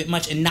it was a bit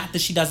much, and not that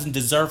she doesn't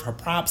deserve her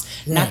props,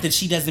 not that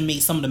she doesn't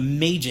make some of the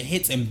major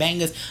hits and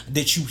bangers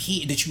that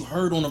you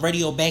heard on the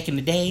radio back in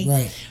the day.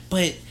 Right.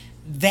 But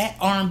that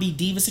R&B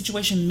diva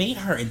situation made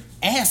her an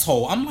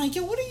asshole. I'm like,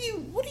 yo, what are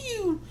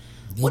you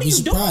doing?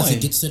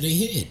 It gets to their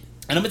head.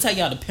 And I'm gonna tell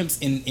y'all, the pimps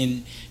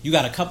in you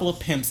got a couple of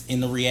pimps in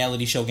the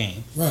reality show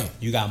game. Right.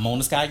 You got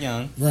Mona Scott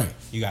Young. Right.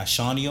 You got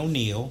Shawnee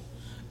O'Neal,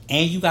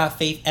 and you got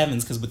Faith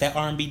Evans. Because with that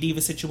R&B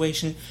diva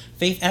situation,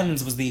 Faith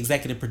Evans was the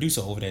executive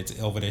producer over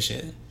that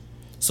shit.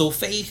 So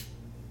Faith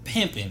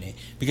pimping it,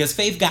 because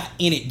Faith got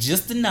in it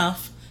just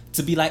enough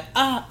to be like,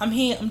 I'm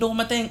here, I'm doing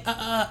my thing,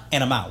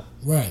 and I'm out.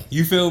 Right.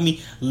 You feel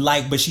me?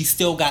 Like, but she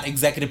still got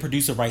executive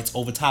producer rights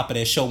over top of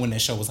that show when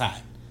that show was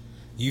hot.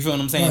 You feel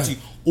what I'm saying to you?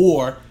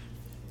 Or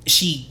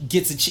she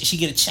get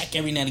a check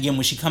every now and again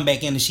when she come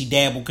back in, and she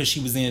dabble because she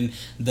was in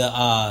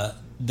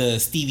the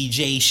Stevie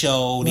J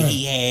show that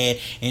he had,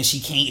 and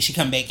she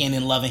come back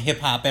in Love and Hip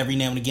Hop every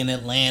now and again in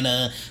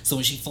Atlanta. So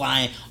when she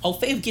flying,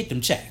 Faith get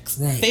them checks.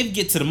 Faith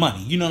get to the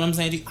money. You know what I'm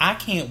saying? I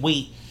can't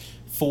wait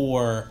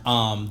for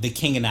the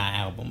King and I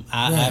album.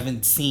 I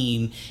haven't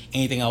seen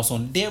anything else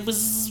on. There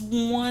was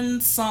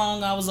one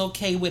song I was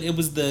okay with. It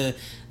was the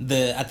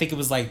I think it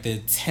was like the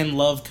 10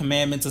 Love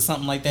Commandments or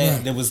something like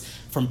that. That was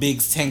from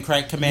Big's 10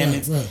 Crack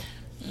Commandments.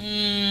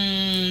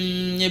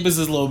 It was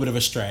a little bit of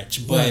a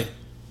stretch, but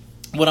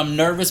what I'm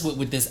nervous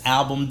with this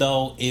album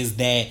though is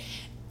that,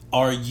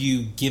 are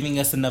you giving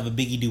us another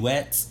Biggie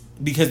duets?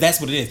 Because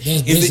that's what it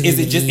is.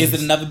 Is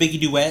it another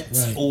Biggie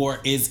duets, or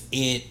is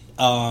it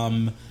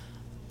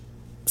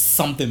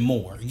something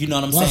more? You know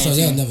what I'm saying? So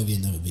there'll never be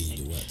another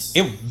Biggie duets.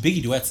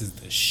 Biggie duets is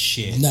the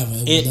shit.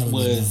 It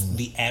was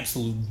the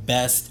absolute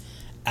best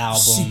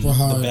album, super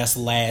hard. The best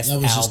last that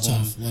was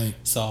album. Just tough.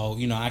 So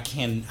I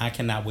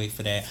cannot wait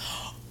for that.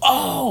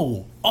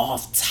 Oh,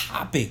 off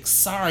topic.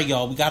 Sorry,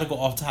 y'all. We got to go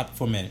off topic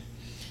for a minute.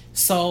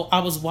 So I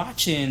was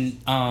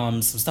watching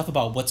some stuff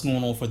about what's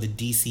going on for the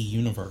DC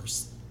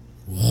universe.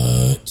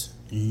 What?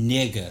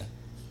 Nigga,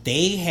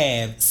 they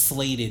have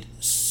slated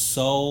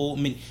so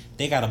many.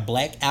 They got a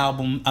Black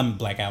Adam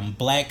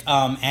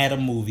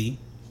movie.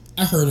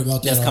 I heard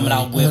about that. That's coming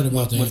out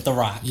with The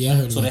Rock. Yeah, I heard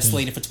about that. So that's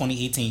slated for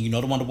 2018. You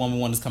know the Wonder Woman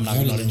one is coming out.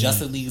 You know the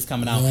Justice League is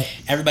coming out.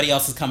 Everybody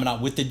else is coming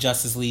out with the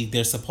Justice League.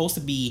 There's supposed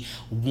to be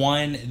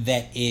one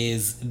that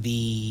is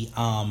the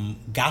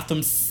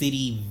Gotham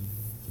City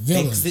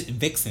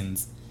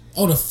Vixens.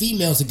 Oh, the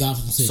females of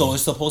Gotham City. So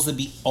it's supposed to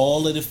be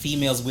all of the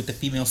females with the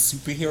female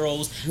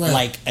superheroes, Right.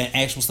 like an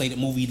actual slated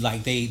movie.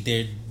 Like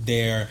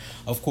they're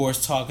of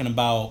course talking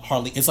about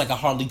Harley. It's like a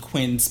Harley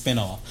Quinn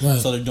spinoff. Right.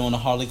 So they're doing a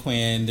Harley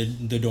Quinn.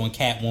 They're doing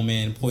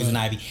Catwoman, Poison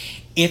Right. Ivy.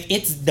 If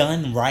it's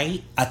done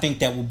right, I think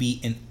that will be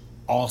an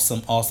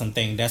awesome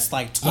thing. That's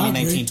like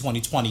 2019,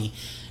 2020.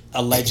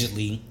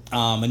 Allegedly,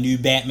 a new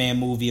Batman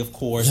movie. Of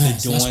course,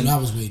 Yes, they're that's doing. what I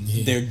was waiting to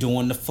hear. They're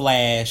doing the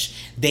Flash.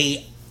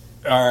 They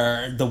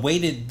are the way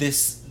that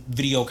this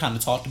video kind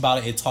of talked about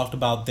it. It talked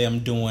about them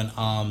doing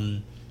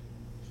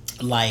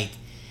like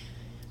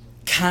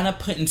kind of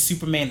putting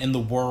Superman in the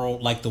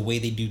world like the way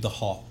they do the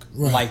Hawk.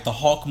 Right. Like the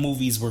Hawk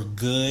movies were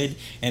good,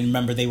 and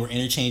remember they were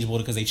interchangeable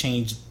because they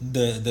changed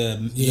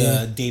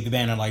the David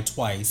Banner like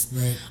twice.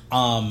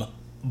 Right.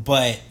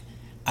 But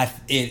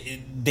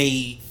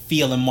they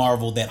feel in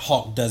Marvel that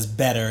Hawk does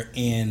better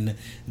in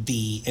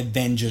the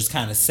Avengers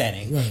kind of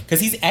setting. Right.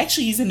 Because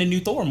he's in the new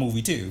Thor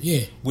movie too.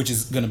 Yeah. Which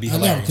is going to be I know,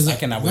 hilarious. because I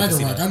cannot wait to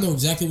see Ragnarok, that. I know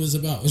exactly what it's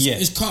about.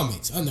 It's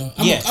comics. I know.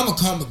 I'm a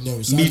comic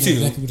nerd. So I Me know too.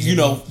 Exactly what it's You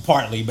know, about.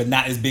 partly, but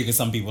not as big as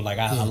some people. Like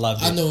I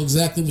love it. I know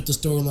exactly what the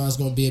storyline is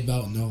going to be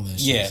about and all that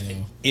shit. Yeah. So.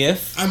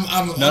 If I'm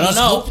no,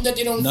 hoping that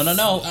they don't.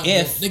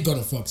 If they're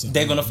gonna fuck something.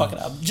 they're gonna fuck it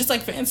up, just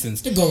like for instance,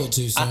 They're going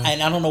to. So.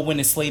 and I don't know when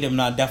it's slated,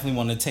 and I definitely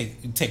want to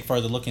take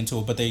further look into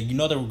it. But they were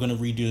going to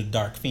redo the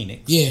Dark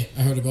Phoenix. Yeah,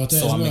 I heard about that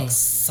So as I'm well.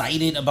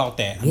 excited about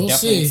that. I'm We'll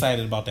definitely see.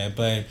 excited about that.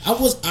 But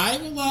I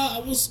ain't gonna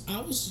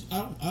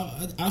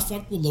lie. I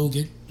fucked with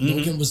Logan.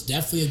 Logan was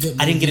definitely a good movie.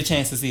 I didn't get a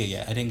chance to see it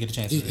yet.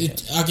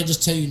 I can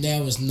just tell you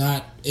now, it's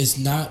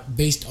not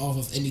based off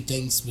of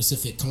anything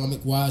specific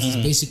comic wise. It's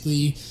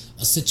basically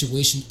a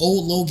situation.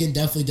 Old Logan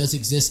definitely does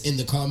exist in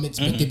the comics,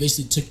 but they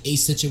basically took a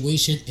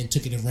situation and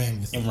took it and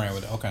ran with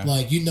it. Okay.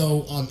 Like in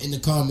the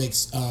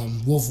comics,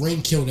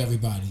 Wolverine killed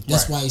everybody.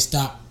 That's why he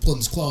stopped pulling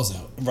his claws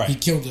out. Right. He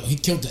killed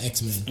the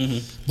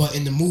X-Men. But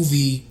in the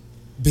movie,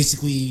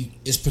 basically,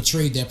 it's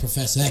portrayed that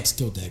Professor X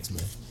killed the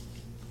X-Men.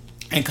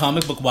 And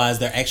comic book wise,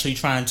 they're actually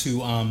trying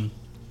to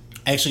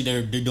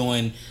they're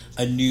doing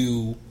a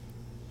new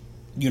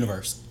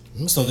universe.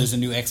 Okay. So there's a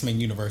new X-Men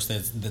universe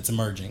that's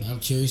emerging. I'm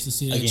curious to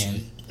see that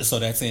Again. shit. So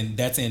that's in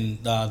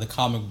the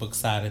comic book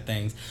side of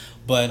things.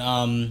 But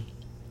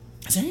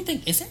is there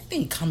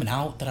anything coming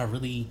out that I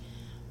really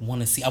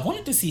want to see? I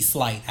wanted to see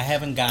Slight. I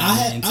haven't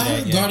gotten into I that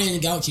heard yet. Guardian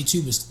of the Galaxy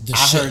 2 was the I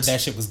shit. heard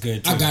that shit was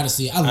good too. I gotta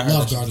see it. I heard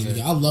love that shit was Guardian of the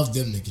good. Galaxy. I love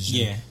them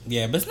niggas.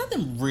 Yeah, but it's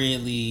nothing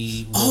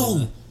really.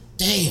 Oh,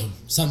 damn.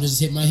 Something just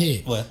hit my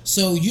head. What?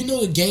 So, you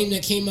know the game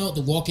that came out,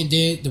 The Walking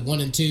Dead, the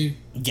 1 and 2?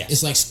 Yes.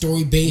 It's like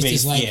story based.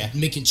 It's like yeah.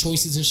 making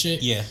choices and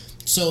shit. Yeah.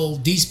 So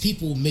these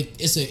people make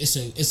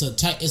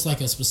it's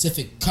like a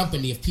specific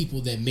company of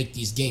people that make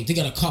these games. They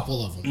got a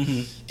couple of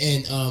them,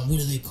 and what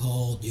are they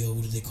called?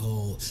 What are they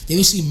called? They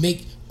basically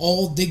make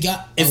all they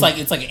got. It's like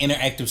an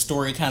interactive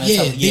story kind of.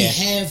 Yeah, stuff. they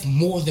have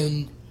more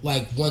than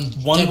like one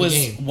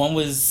game. One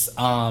was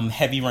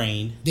Heavy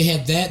Rain. They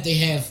have that. They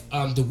have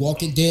The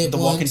Walking Dead.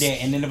 Walking Dead,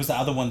 and then there was the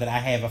other one that I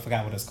have. I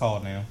forgot what it's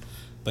called now.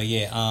 But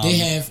yeah, they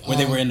have where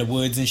they were in the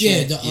woods and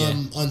shit. Yeah,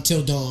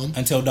 Until Dawn.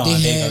 Until Dawn.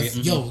 They there have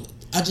you go.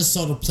 I just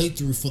saw the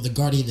playthrough for the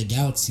Guardian of the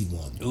Galaxy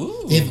one.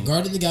 Ooh. They have a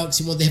Guardian of the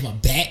Galaxy one. They have a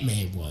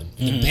Batman one.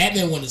 And the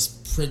Batman one is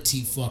pretty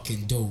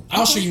fucking dope.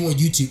 I'll show you on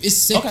YouTube. It's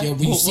sick, yo.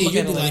 When you see it,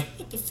 you'll be like,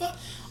 what the fuck?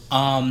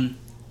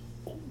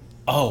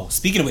 Oh,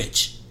 speaking of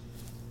which,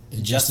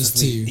 Injustice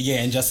 2.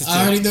 Yeah, Injustice 2.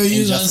 I already know you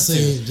was about to Injustice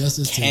say 2.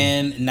 Injustice 2.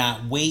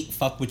 Cannot wait.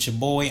 Fuck with your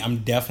boy. I'm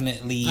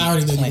definitely. I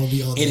already know you're gonna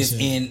be on It that is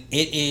shit.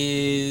 It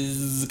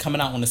is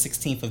coming out on the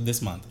 16th of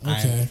this month.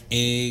 Okay.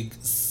 I'm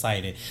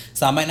excited.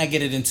 So I might not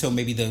get it until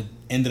maybe the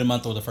end of the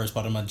month or the first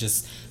part of the month,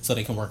 just so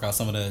they can work out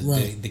some of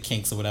the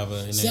kinks or whatever.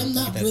 And See, then I'm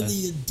not get that really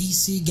done. a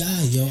DC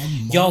guy,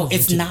 yo. Yo,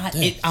 It's not.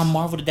 I'm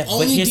Marvel to death.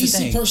 Only but here's DC the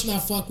thing. person I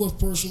fuck with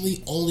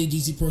personally, only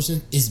DC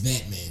person is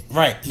Batman.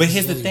 Right. But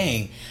here's the really-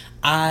 thing.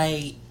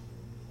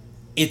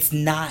 It's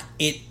not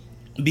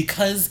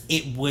because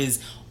it was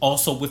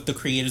also with the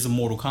creators of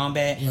Mortal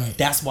Kombat. Right.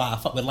 That's why I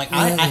fuck with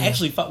I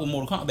actually fuck with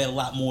Mortal Kombat a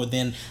lot more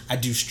than I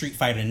do Street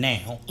Fighter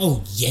now.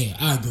 Oh yeah,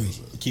 I agree.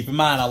 Keep in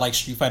mind I like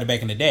Street Fighter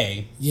back in the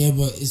day. Yeah,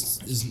 but it's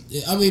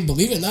I mean,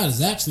 believe it or not,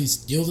 it's actually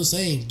still the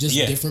same, just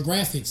different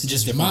graphics,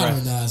 Just different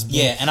modernized. But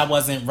yeah, and I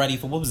wasn't ready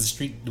for what was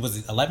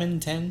it 11,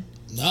 10?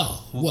 no,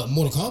 what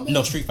Mortal Kombat?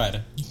 No, Street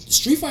Fighter.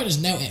 Street Fighter's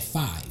now at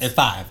 5. At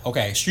 5.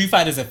 Okay, Street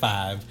Fighter's at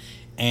 5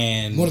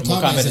 and Mortal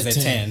Mortal Kombat's Kombat is at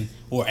at 10. 10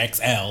 or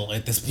XL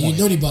at this And you point.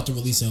 know they about to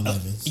release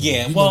 11. So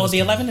Yeah, you know well, what's the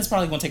going 11 is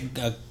probably going to take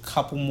a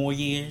couple more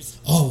years.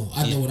 Oh,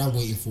 I know what I'm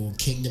waiting for.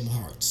 Kingdom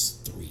Hearts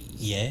 3.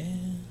 Yeah.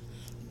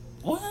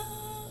 Well,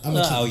 I'm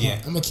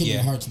a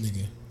Kingdom Hearts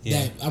nigga.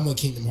 Yeah. I'm a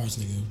Kingdom Hearts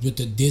nigga with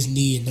the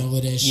Disney and all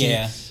of that shit.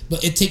 Yeah.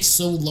 But it takes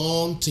so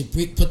long to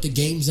put the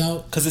games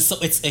out. because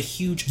it's a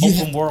huge You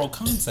open have- world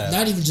concept.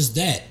 Not even just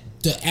that.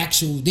 They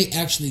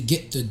actually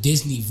get the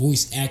Disney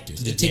voice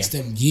actors. It takes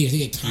them years. They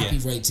get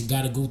copyrights and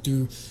got to go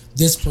through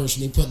this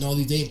person.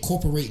 They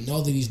incorporating all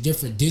of these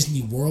different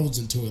Disney worlds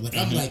into it. Like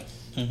I'm like,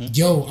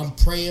 yo, I'm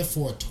praying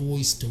for a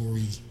Toy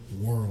Story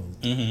world.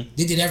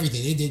 They did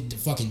everything. They did the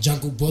fucking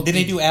Jungle Book. Did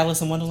they do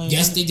Alice in Wonderland?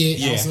 Yes, they did.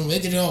 Yeah. Alice in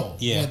Wonderland. They did it all.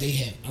 Yeah. But they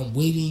have. I'm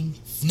waiting.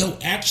 No,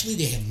 actually,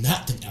 they have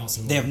not done Alice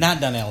in Wonderland. They have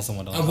not done Alice in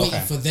Wonderland. I'm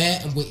waiting for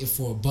that. I'm waiting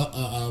for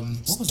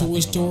Toy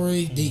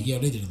Story. They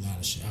did a lot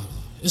of shit.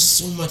 There's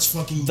so much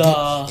fucking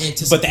But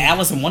the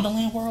Alice in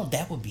Wonderland world,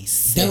 that would be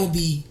sick. That would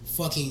be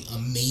fucking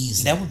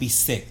amazing. That would be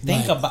sick.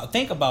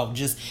 Think about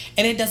just,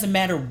 and it doesn't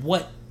matter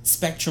what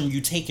spectrum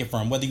you take it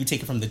from, whether you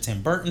take it from the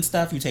Tim Burton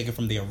stuff, you take it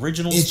from the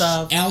original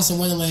stuff. Alice in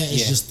Wonderland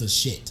is just the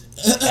shit.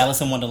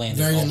 Alice in Wonderland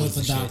very is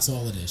unorthodox,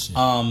 all of that shit.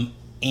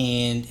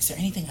 And is there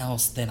anything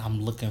else that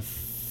I'm looking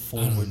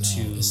forward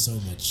to? There's so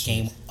much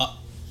game shit.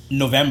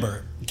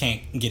 November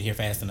can't get here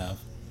fast enough.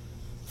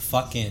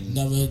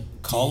 Fucking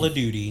Call of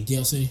Duty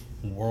DLC.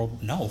 World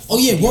War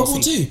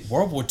II.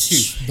 World War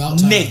II. About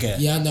time. Nigga.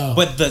 Yeah, I know.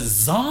 But the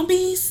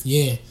zombies?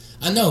 Yeah.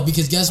 I know,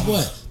 because guess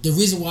what? The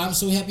reason why I'm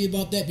so happy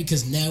about that,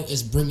 because now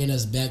it's bringing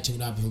us back to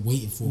what I've been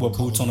waiting for. What,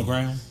 boots on the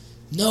ground?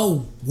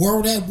 No,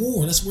 World at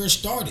War. That's where it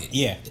started.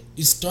 Yeah.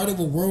 It started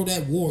with World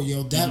at War,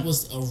 yo. That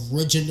was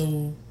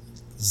original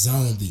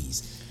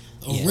zombies.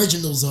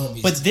 Original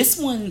zombies. But this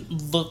one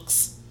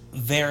looks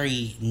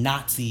very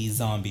Nazi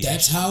zombie.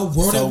 That's how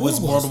World at War was.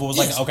 World at War was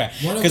like, okay.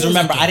 Because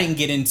remember, I didn't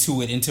get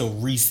into it until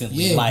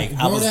recently. Yeah, like,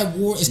 World at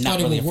War is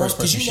starting with World,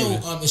 because you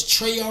know, it's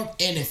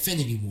Treyarch and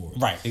Infinity War.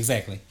 Right,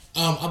 exactly.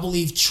 I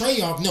believe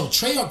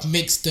Treyarch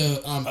makes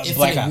the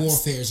Infinite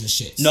Warfares and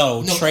shit.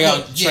 No,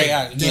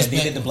 Treyarch,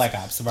 they did the Black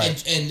Ops,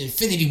 right? And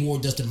Infinity War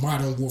does the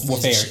Modern Warfare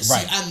and shit.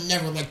 Right. See, I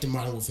never liked the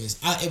Modern Warfares.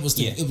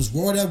 It was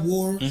World at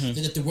War,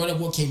 then at the World at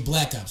War came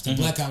Black Ops, the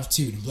Black Ops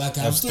 2, the Black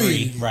Ops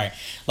 3. Right.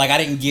 Like, I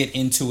didn't get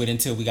into it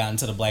until we got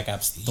into the Black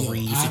Ops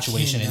 3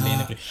 situation, and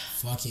then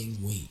fucking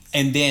wait.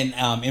 And then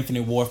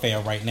Infinite Warfare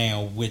right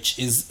now, which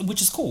is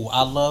cool.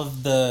 I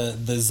love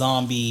the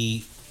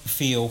zombie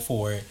feel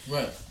for it.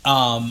 Right.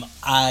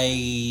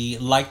 I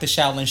like the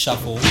Shaolin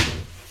Shuffle.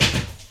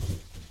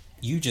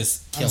 You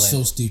just killing. I'm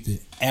so stupid.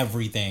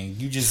 Everything.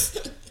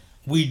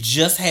 We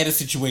just had a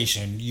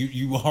situation.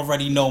 You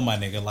already know, my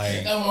nigga.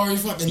 Like, I'm already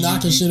fucking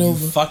knocking shit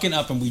over. Fucking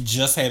up, and we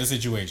just had a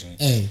situation.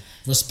 Hey,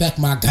 respect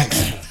my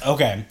guy.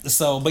 Okay.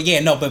 So, but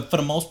for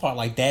the most part,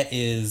 like, that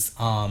is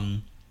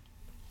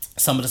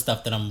some of the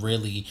stuff that I'm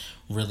really,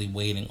 really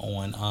waiting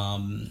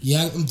on.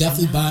 Yeah, I'm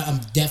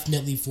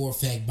definitely for a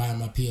fact buying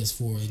my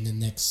PS4 in the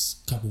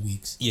next couple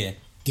weeks. Yeah.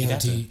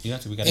 Guaranteed. You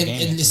got to. We got a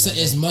game. And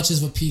as much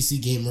of a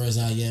PC gamer as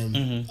I am,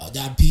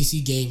 that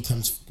PC gaming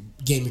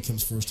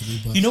comes first to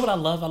me. But you know what I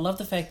love? I love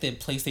the fact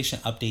that PlayStation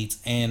updates,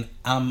 and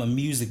I'm a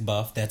music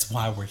buff. That's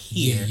why we're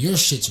here. Yeah, your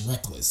shit's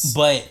reckless.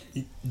 But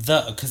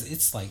because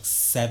it's like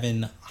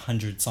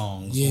 700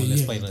 songs on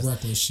this playlist.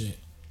 Reckless shit.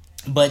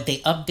 But they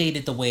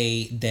updated the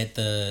way that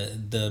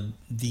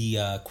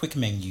the quick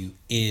menu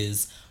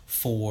is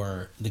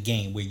for the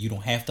game, where you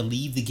don't have to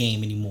leave the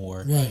game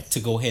anymore to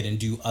go ahead and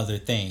do other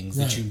things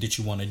that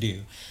you want to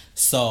do.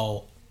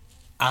 So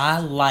I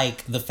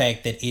like the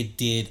fact that it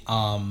did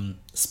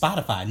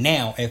Spotify.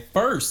 Now, at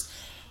first,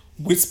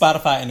 with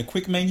Spotify in the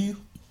quick menu,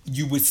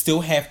 you would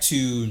still have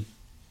to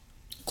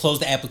close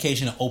the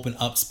application and open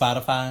up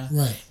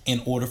Spotify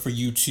in order for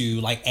you to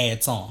like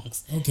add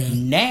songs. Okay.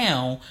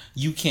 Now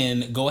you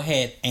can go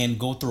ahead and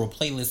go through a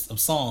playlist of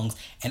songs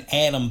and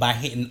add them by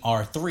hitting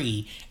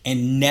R3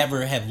 and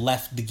never have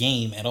left the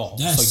game at all.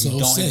 That's so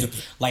sick. Have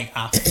to, like,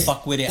 I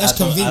fuck with it. That's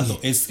convenient.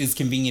 It's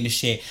convenient as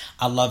shit.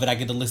 I love it. I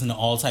get to listen to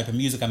all type of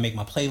music. I make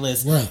my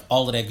playlist.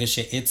 All of that good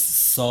shit. It's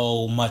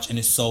so much and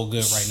it's so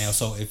good right now.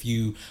 So if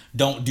you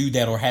don't do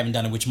that or haven't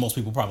done it, which most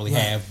people probably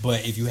have,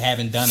 but if you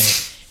haven't done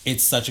it,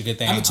 it's such a good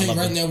thing. I'm gonna tell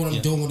you right now what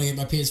I'm doing when I get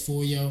my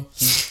PS4, yo.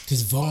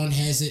 Because Vaughn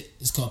has it.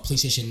 It's called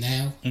PlayStation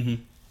Now.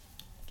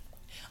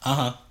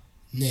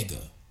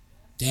 Nigga.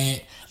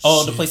 That.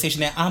 Oh, shit. The PlayStation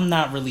Now. I'm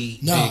not really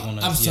big on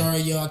that. I'm sorry,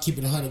 yo. I keep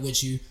it 100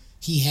 with you.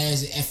 He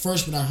has it. At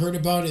first, when I heard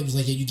about it, it was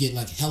like, you get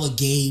like hella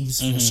games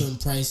for a certain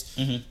price.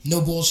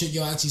 No bullshit,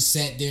 yo. I actually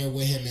sat there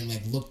with him and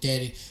like looked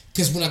at it.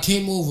 Because when I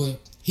came over,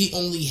 he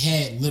only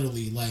had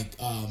literally like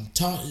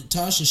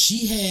Tasha.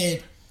 She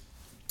had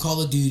Call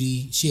of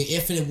Duty, she had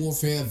Infinite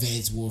Warfare,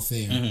 Advanced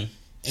Warfare,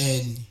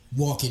 and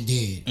Walking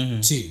Dead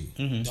 2.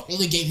 The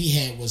only game he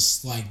had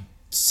was like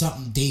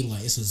something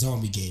Daylight. It's a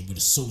zombie game, but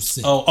it's so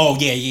sick. Oh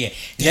yeah.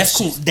 That's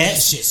cool. That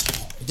shit's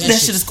hard. That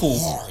shit is cool.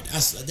 Hard.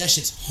 That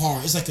shit's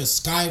hard. It's like a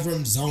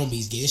Skyrim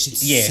zombies game. That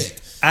shit's sick.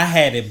 I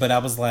had it, but I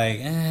was like,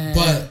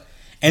 But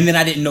and then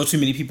I didn't know too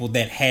many people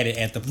that had it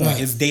at the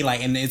point. It's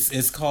Daylight, and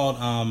it's called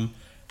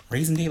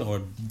Raising Daylight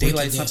or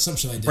Daylight,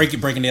 something like that.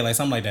 Breaking Daylight,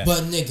 something like that.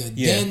 But nigga,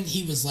 then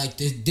he was like,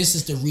 "This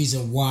is the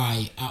reason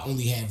why I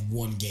only have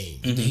one game."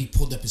 And then he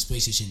pulled up his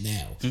PlayStation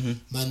Now.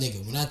 My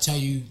nigga, when I tell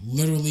you,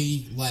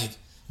 literally, like,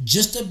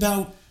 just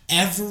about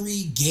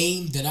every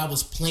game that I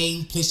was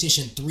playing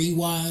PlayStation 3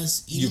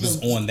 wise, you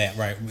was on that,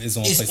 right? It's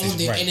on PlayStation, on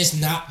there, and it's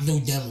not no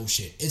demo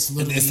shit. It's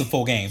literally the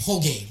full game.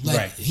 Whole game,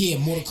 like he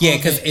had Mortal Kombat,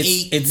 because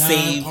it's 9,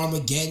 saved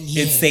Armageddon.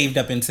 It's saved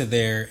up into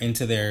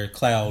their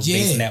cloud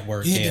based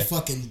network. You had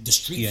the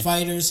Street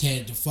Fighters,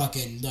 had the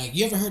fucking, like,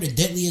 you ever heard of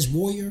Deadliest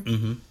Warrior?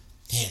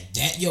 Damn,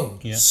 that, yo.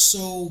 Yeah.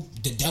 So,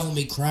 The Devil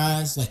May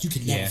Cries, like, you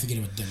can never forget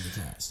about The Devil May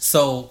Cries.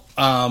 So,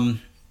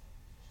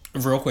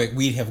 real quick,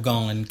 we have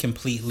gone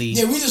completely...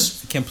 Yeah, we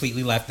just...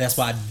 Completely left. That's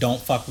why I don't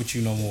fuck with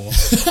you no more.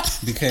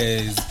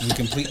 Because we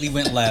completely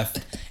went left.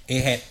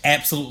 It had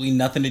absolutely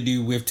nothing to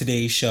do with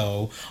today's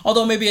show.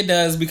 Although maybe it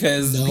does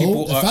because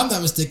people if I'm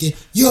not mistaken,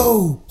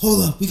 yo,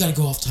 hold up, we gotta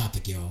go off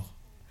topic, y'all.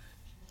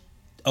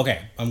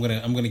 Okay, I'm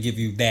gonna give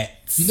you that.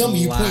 You know me,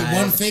 you point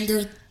one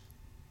finger,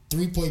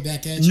 3 point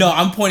back at you. No,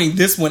 I'm pointing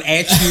this one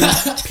at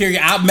you.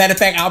 Period. Matter of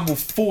fact, I'll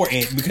before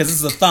it because this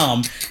is a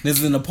thumb. This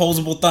is an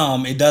opposable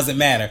thumb. It doesn't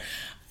matter.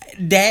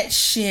 That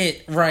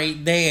shit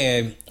right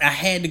there, I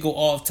had to go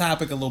off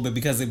topic a little bit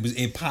because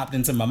it popped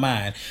into my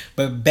mind.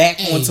 But back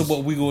onto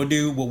what we're gonna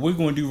do. What we're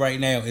gonna do right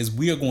now is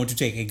we are going to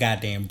take a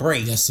goddamn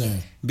break. Yes, sir.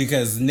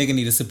 Because nigga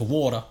need a sip of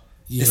water.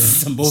 Yeah. This is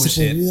some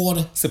bullshit.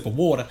 Sip of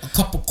water. A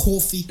cup of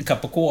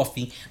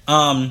coffee.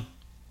 And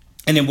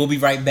then we'll be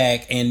right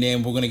back, and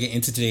then we're gonna get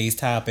into today's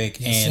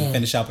topic and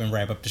finish up and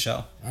wrap up the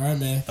show. All right,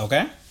 man.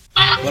 Okay.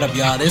 What up,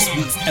 y'all? This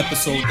week's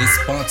episode is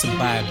sponsored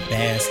by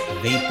Bass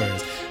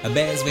Vapors.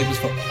 Bass Vapors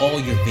for all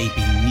your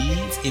vaping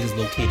needs. It is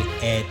located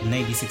at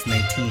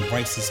 9619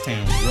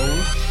 Ricestown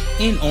Road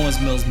in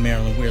Owens Mills,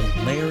 Maryland, where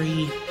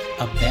Larry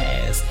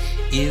Bass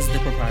is the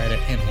proprietor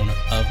and owner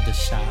of the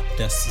shop.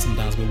 That's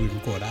sometimes where we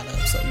record out of,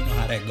 so you know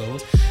how that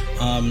goes.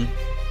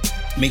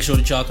 Make sure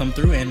that y'all come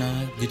through and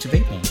get your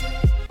vape on.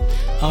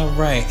 All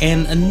right,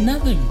 and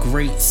another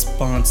great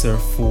sponsor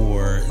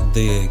for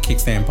the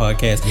Kickstand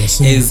podcast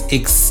is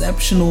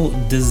Exceptional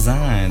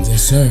Designs.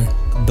 Yes, sir.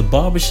 The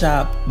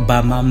barbershop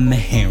by my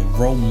man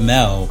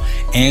Romel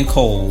and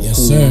Cole,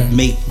 who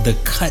make the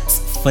cuts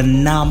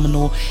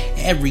phenomenal.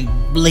 Every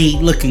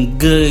blade looking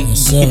good. Yes,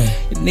 sir.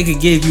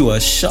 Nigga give you a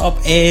sharp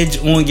edge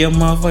on your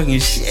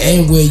motherfucking shit.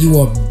 And where you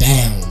are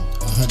bound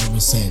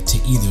 100% to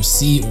either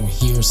see or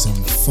hear some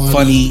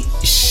funny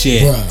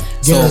shit.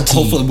 Bruh, so guaranteed.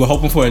 hopefully we're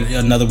hoping for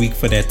another week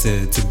for that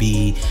to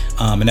be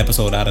an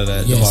episode out of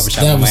the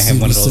barbershop. I might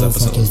have one of those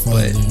episodes.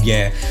 But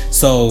yeah.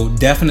 So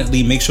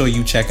definitely make sure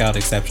you check out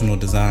Exceptional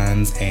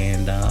Designs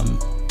and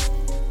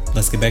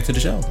let's get back to the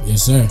show.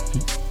 Yes, sir.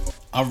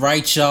 All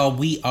right, y'all.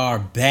 We are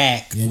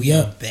back. We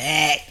are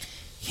back.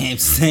 You know what I'm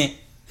saying?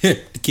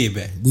 The kid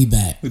back. We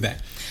back.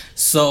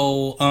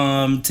 So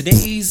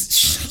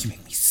today's you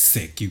make me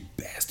sick, you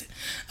bastard.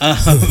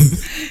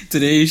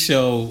 Today's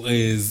show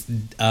is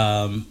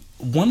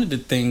one of the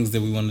things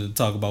that we wanted to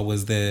talk about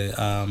was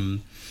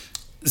the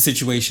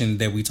situation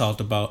that we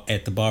talked about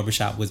at the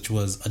barbershop, which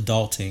was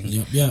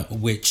adulting.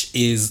 Which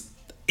is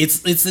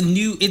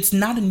it's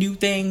not a new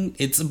thing.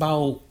 It's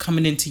about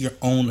coming into your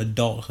own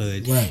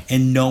adulthood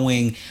and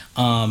knowing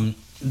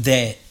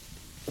that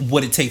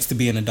what it takes to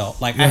be an adult.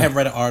 Like I have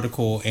read an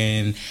article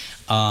and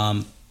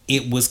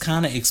it was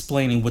kind of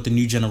explaining what the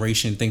new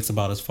generation thinks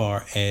about as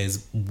far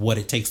as what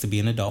it takes to be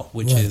an adult,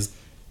 which is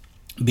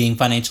being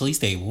financially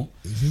stable,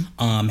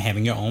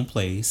 having your own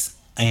place.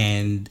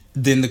 And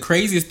then the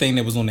craziest thing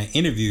that was on that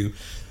interview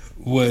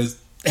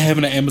was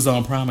having an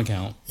Amazon Prime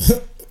account.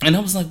 And I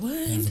was like, what?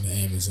 Having an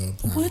Amazon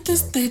Prime what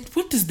does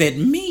that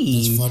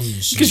mean? That's funny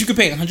as shit. Because you could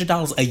pay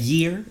 $100 a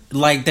year.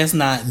 Like that's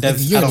not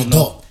that's you're I don't an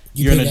adult. know.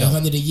 You're an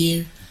adult. $100 a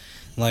year.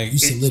 Like you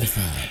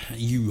solidified.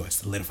 You are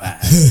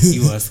solidified.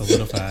 You are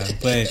solidified.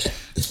 But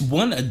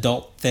one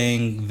adult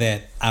thing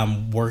that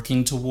I'm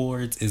working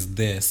towards is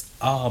this.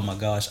 Oh my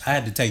gosh, I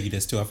had to tell you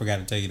this too. I forgot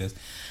to tell you this.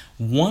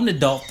 One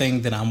adult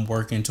thing that I'm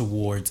working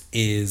towards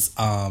is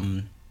I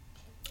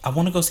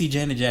want to go see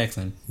Janet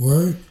Jackson.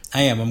 Word.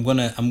 I am. I'm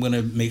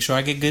gonna make sure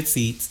I get good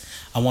seats.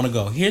 I want to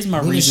go. Here's my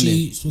reason. Is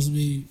she supposed to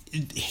be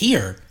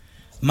here?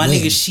 My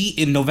nigga, she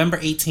in November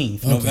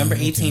 18th. November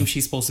 18th,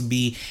 she's supposed to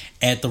be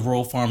at the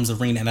Royal Farms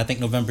Arena, and I think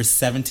November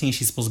 17th,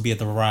 she's supposed to be at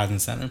the Verizon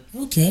Center.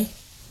 Okay.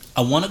 I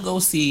want to go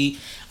see.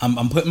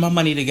 I'm putting my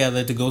money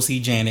together to go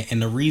see Janet,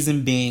 and the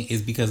reason being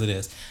is because of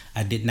this.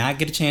 I did not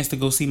get a chance to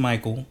go see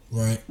Michael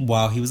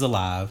while he was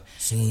alive,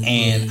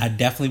 and I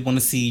definitely want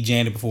to see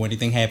Janet before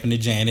anything happened to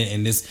Janet,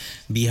 and this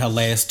be her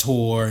last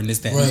tour, and this,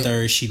 that, and the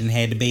third. She didn't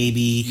had the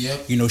baby,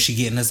 you know, she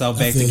getting herself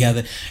back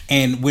together.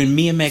 And when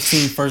me and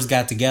Maxine first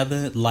got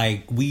together,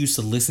 like we used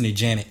to listen to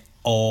Janet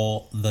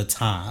all the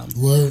time.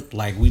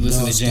 Like we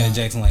listened to Janet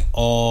Jackson like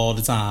all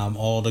the time,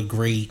 all the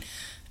great.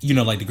 You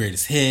know, like the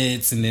greatest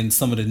hits, and then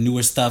some of the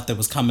newer stuff that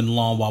was coming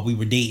along while we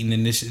were dating,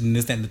 and this, that,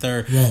 and the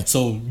third.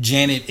 So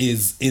Janet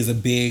is a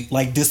big,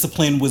 like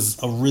Discipline was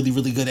a really,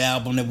 really good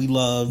album that we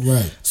loved.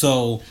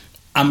 So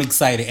I'm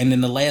excited. And then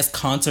the last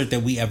concert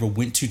that we ever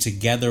went to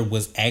together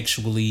was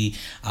actually,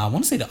 I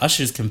want to say the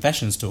Usher's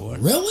Confessions tour.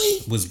 Really?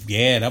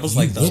 That was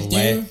like the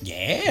last.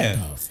 Yeah.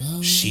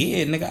 Oh,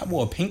 shit, nigga, I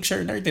wore a pink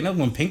shirt and everything. That was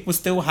when Pink was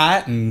still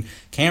hot and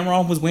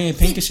Cameron was wearing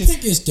pink and shit.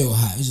 Pink is still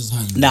hot. It's just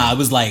how you. Nah,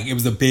 it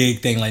was a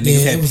big thing. Like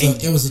niggas had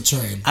pink. It was a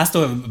trend. I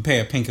still have a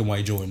pair of pink and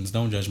white Jordans.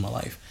 Don't judge my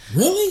life.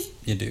 Really?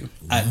 You do.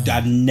 Wow.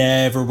 I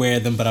never wear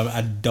them, but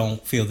I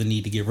don't feel the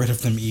need to get rid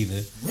of them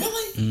either.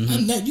 Really?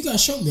 Mm-hmm. You gotta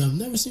show me. I've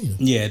never seen them.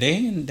 Yeah, they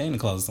in the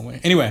closet somewhere.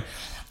 Anyway,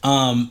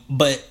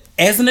 but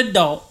as an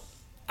adult,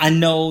 I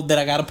know that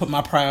I got to put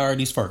my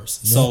priorities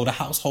first. Yep. So the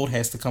household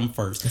has to come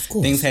first. Of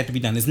course. Things have to be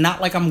done. It's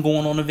not like I'm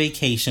going on a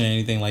vacation or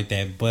anything like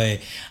that, but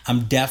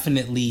I'm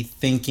definitely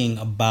thinking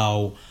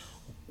about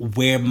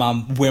where my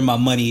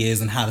money is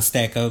and how to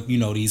stack up,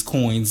 these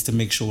coins to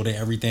make sure that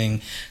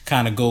everything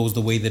kind of goes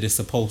the way that it's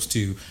supposed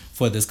to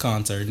for this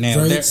concert. Now,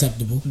 very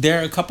acceptable.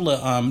 There are a couple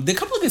of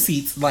good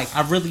seats. Like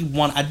I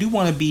do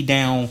want to be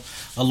down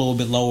a little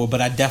bit lower,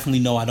 but I definitely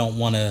know I don't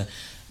want to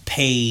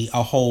pay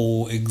a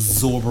whole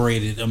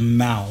exorbitant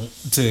amount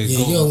to go.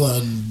 You don't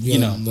want,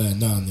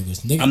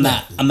 niggas.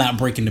 I'm not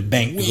breaking the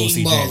bank to go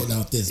see that.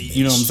 Out this bitch.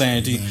 You know what I'm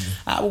saying to you?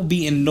 I will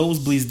be in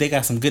nosebleeds. They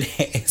got some good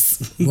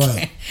ass.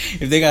 Right.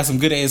 If they got some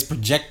good ass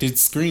projected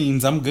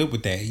screens, I'm good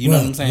with that. You know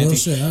what I'm saying? Real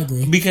shit, I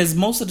agree. Because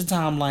most of the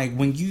time, like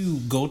when you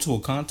go to a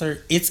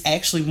concert, it's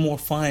actually more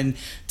fun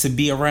to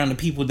be around the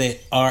people that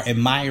are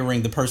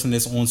admiring the person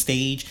that's on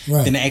stage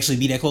than to actually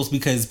be that close,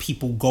 because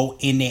people go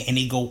in there and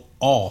they go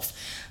off.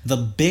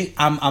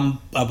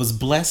 I was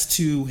blessed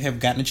to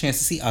have gotten a chance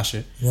to see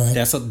Usher. Right.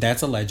 That's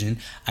a legend.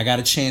 I got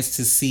a chance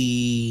to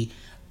see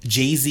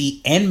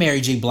Jay-Z and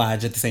Mary J.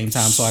 Blige at the same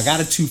time, so I got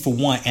a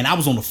 2-for-1, and I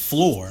was on the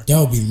floor. That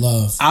would be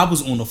love. I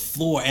was on the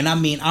floor, and I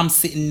mean, I'm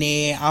sitting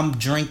there, I'm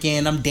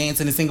drinking, I'm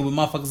dancing and singing with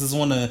motherfuckers that's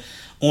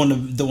on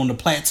the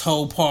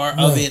plateau part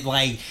of it.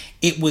 Like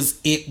it was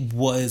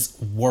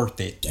worth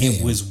it. Damn.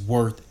 It was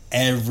worth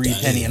every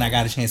penny, and I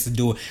got a chance to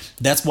do it.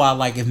 That's why,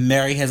 like, if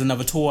Mary has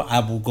another tour, I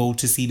will go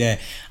to see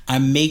that.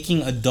 I'm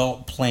making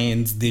adult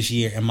plans this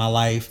year in my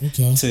life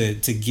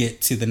to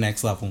get to the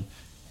next level.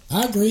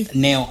 I agree.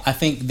 Now, I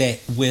think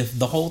that with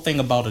the whole thing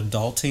about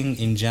adulting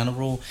in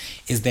general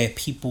is that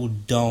people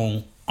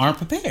aren't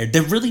prepared.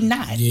 They're really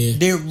not. Yeah.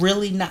 They're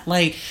really not.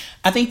 Like,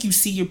 I think you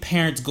see your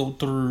parents go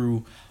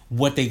through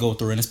what they go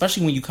through, and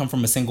especially when you come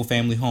from a single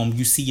family home,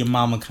 you see your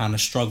mama kind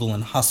of struggle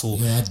and hustle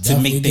to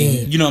make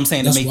things. You know what I'm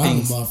saying? That's to make why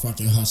things. I'm a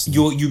motherfucking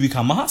hustler. You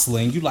become a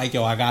hustler, and you like,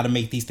 yo, I gotta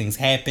make these things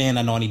happen.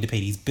 I know I need to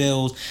pay these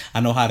bills. I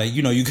know how to,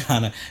 you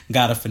kind of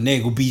gotta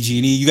finagle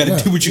BG&E. You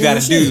gotta do what you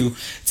gotta do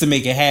to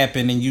make it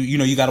happen, and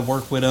you gotta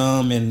work with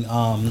them and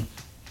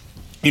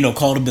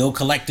call the bill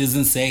collectors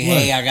and say,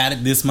 hey, I got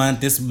it this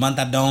month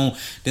I don't.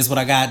 This what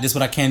I got. This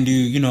what I can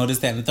do. This,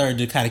 that, and the third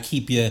to kind of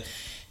keep you.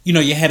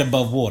 Your head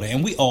above water,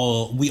 and we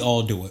all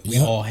do it. We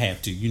all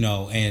have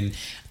to,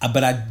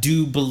 but I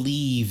do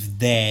believe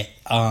that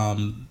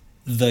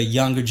the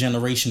younger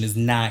generation is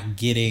not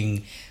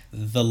getting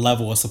the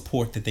level of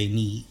support that they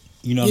need.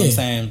 You know what I'm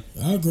saying?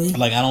 I agree.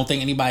 Like, I don't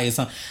think anybody is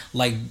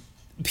like,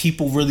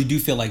 people really do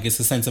feel like it's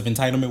a sense of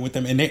entitlement with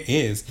them, and there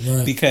is,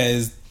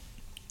 because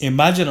in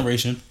my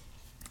generation,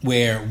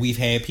 where we've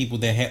had people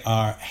that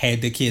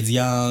had their kids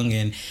young,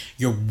 and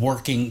you're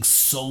working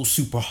so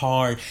super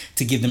hard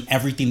to give them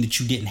everything that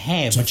you didn't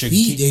have, but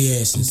feed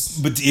their asses.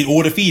 But in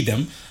order to feed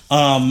them,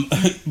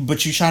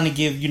 but you're trying to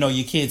give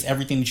your kids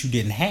everything that you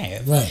didn't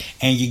have, right?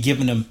 And you're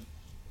giving them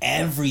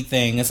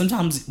everything, and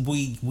sometimes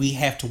we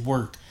have to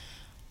work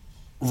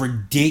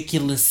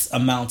ridiculous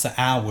amounts of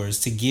hours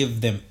to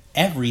give them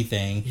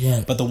everything,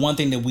 but the one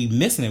thing that we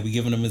missing that we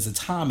giving them is the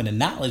time and the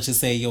knowledge to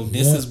say, yo,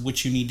 this is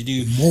what you need to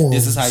do. Morals.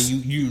 This is how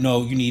you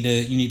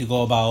need to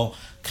go about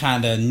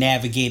kind of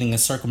navigating and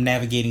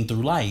circumnavigating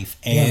through life,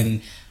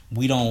 and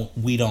we don't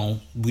do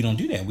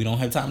that. We don't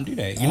have time to do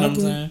that. You know what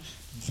I'm saying?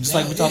 Just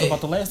like we talked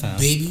about the last time.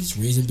 Babies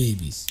raising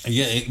babies.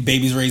 Yeah,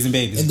 babies raising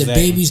babies. And the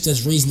babies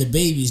that's raising the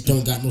babies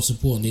don't got no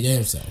support in their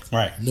damn self.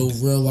 Right. No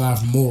real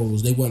life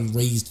morals. They wasn't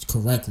raised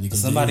correctly.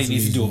 Somebody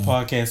needs to do a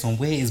podcast on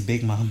where is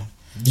Big Mama.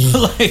 Yeah.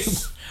 Like,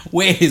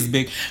 where is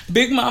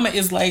Big Mama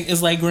is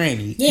like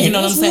Granny. Yeah, you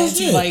know what I'm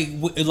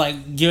saying? Like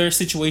your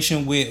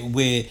situation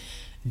with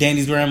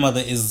Danny's grandmother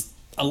is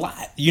a lot.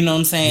 You know what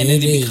I'm saying?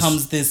 And it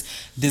becomes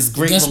this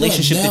great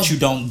relationship that you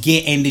don't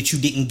get and that you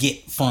didn't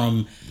get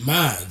from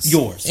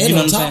yours. And you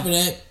know on top of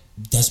that,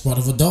 that's part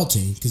of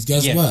adulting. Because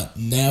guess what?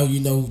 Now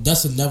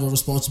that's another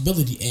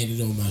responsibility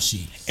added on my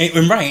sheet.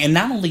 And right. And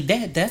not only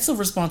that, that's a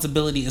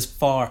responsibility as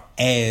far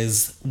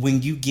as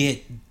when you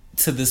get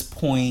to this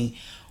point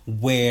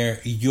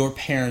where your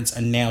parents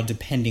are now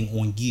depending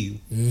on you.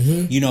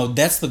 Mm-hmm.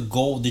 That's the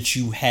goal that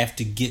you have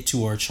to get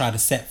to or try to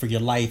set for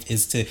your life,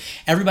 is to,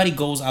 everybody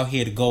goes out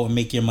here to go and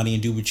make your money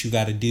and do what you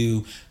got to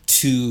do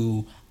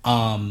to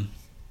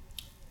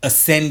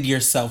ascend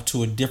yourself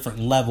to a different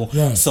level.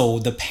 Right. So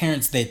the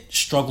parents that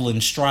struggle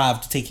and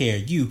strive to take care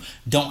of you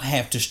don't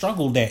have to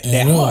struggle that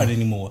hard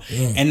anymore.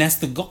 Yeah. And that's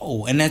the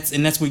goal. And that's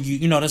where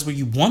that's where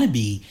you want to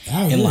be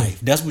in life.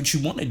 That's what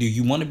you want to do.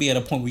 You want to be at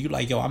a point where you're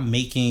like, yo, I'm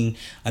making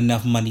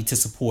enough money to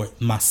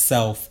support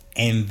myself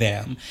and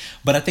them.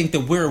 But I think that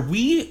where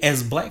we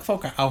as black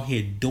folk are out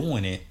here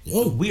doing it,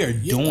 we are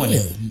doing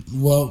it.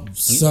 Well,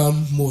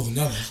 some more than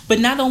others. But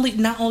not only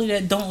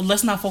that,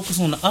 let's not focus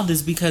on the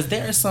others, because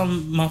there are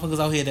some motherfuckers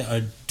out here that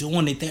are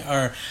doing it. There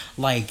are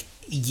like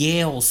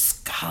Yale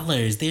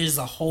scholars. There's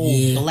a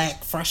whole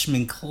black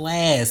freshman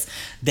class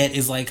that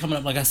is like coming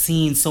up. Like, I've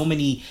seen so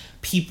many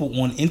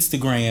people on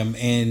Instagram,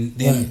 and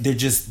then they're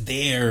just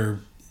there.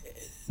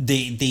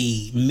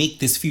 They make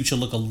this future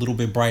look a little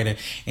bit brighter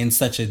in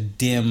such a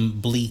dim,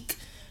 bleak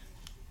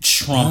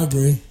Trump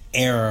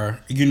era.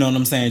 You know what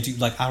I'm saying?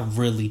 Like, I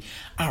really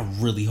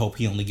hope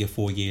he only get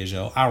 4 years,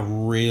 yo. I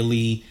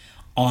really,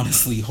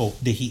 honestly hope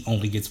that he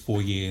only gets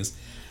 4 years.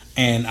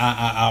 And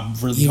I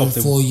really even hope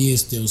that 4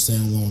 years still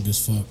sound long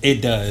as fuck.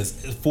 It does.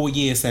 4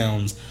 years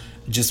sounds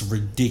just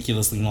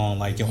ridiculously long.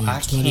 Like, yo, I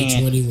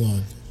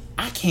 2021.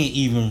 I can't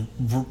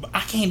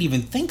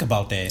even think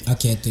about that. I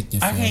can't think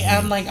that.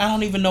 I'm like, I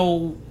don't even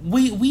know.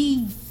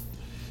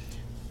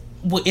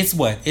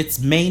 It's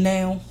May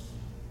now,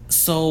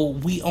 so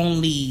we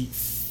only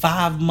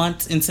 5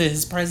 months into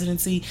his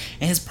presidency,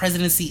 and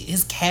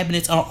his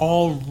cabinets are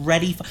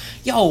already.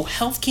 Yo,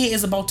 healthcare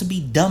is about to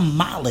be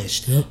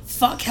demolished. Yep.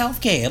 Fuck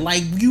healthcare.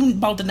 Like, you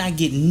about to not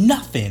get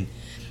nothing.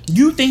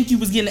 You think you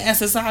was getting an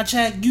SSI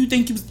check? You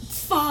think you was?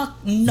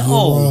 Fuck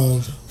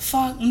no.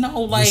 Fuck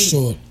no. Like,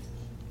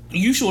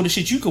 you short of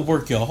shit. You could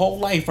work your whole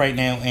life right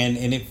now,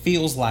 and it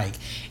feels like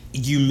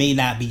you may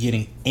not be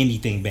getting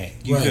anything back.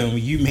 You feel me?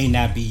 You may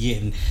not be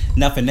getting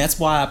nothing. That's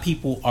why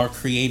people are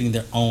creating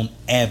their own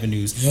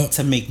avenues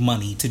to make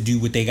money, to do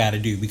what they got to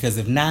do. Because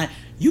if not,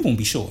 you gonna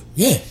be short.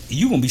 Yeah,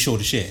 you gonna be short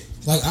of shit.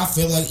 Like, I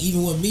feel like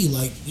even with me,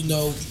 like, you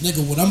know,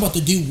 nigga, what I'm about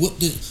to do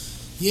with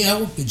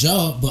I work the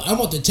job, but I'm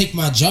about to take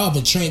my job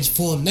and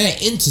transform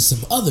that into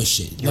some other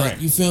shit.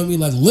 Like, you feel me?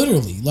 Like,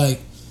 literally,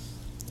 like,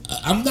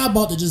 I'm not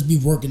about to just be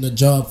working a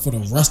job for the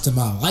rest of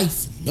my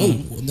life. No,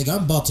 nigga,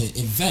 I'm about to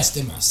invest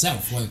in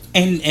myself. Like,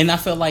 and I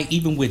feel like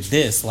even with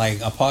this, like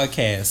a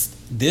podcast,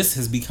 this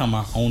has become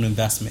our own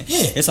investment.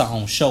 Yeah. It's our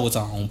own show. It's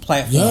our own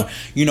platform.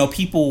 You know,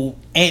 people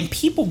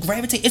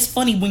gravitate. It's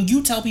funny when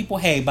you tell people,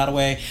 hey, by the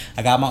way,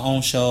 I got my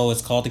own show.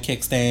 It's called The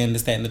Kickstand,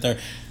 this, that, and the third.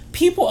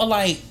 People are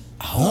like,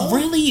 oh,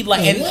 really?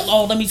 Like, and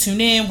let me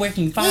tune in. Where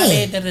can you find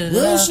it?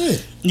 Real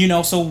shit. You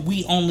know, so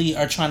we only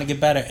are trying to get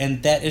better,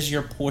 and that is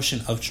your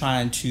portion of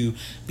trying to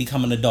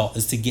become an adult,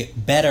 is to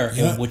get better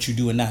in what you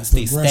do and not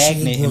stay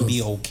stagnant and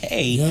be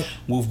okay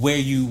with where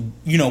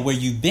where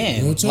you've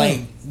been.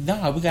 Like,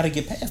 nah, we got to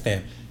get past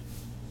that.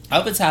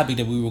 Other topic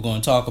that we were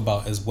going to talk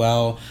about as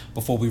well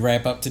before we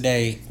wrap up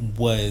today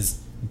was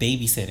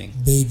babysitting.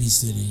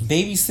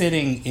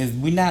 Babysitting is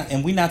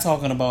we're not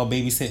talking about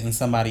babysitting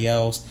somebody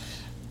else.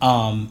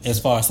 As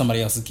far as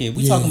somebody else's kid,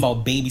 we talking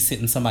about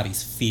babysitting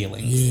somebody's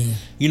feelings.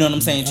 You know what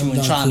I'm saying?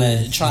 And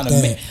trying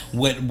to make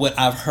what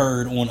I've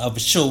heard on other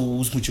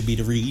shows, which would be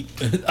to read.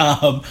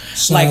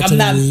 Like,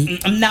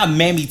 I'm not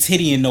mammy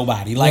tittying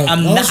nobody. Like,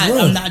 I'm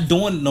not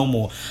doing it no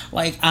more.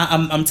 Like,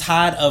 I'm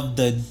tired of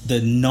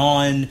the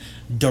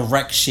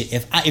non-direct shit.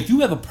 If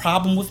you have a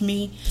problem with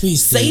me,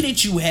 please say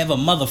that you have a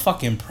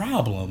motherfucking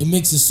problem. It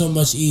makes it so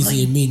much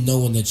easier, like, me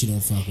knowing that you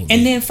don't fuck with me.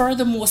 And then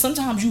furthermore,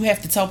 sometimes you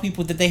have to tell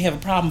people that they have a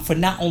problem for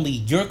not only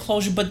your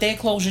closure but their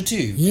closure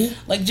too.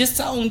 Like, just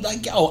tell them,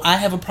 like, yo, I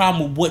have a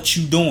problem with what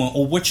you doing,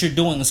 or what you're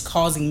doing is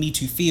causing me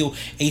to feel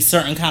a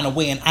certain kind of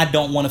way, and I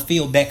don't want to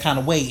feel that kind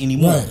of way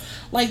anymore.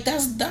 Like,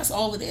 that's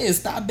all it is.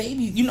 Stop,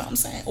 baby. You know what I'm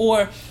saying?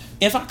 Or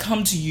if I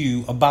come to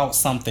you about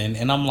something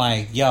and I'm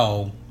like,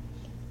 yo,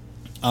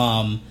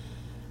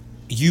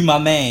 you my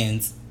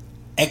man's,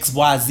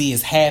 XYZ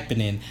is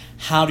happening,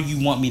 how do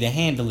you want me to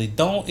handle it?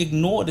 Don't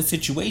ignore the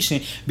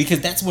situation,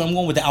 because that's where I'm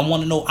going with it. I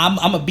want to know, I'm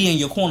gonna be in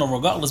your corner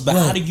regardless, but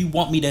how do you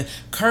want me to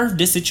curve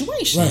this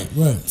situation?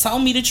 Tell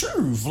me the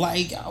truth.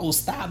 Like, yo,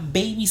 stop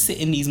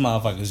babysitting these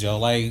motherfuckers, yo.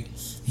 Like,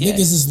 niggas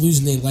is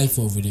losing their life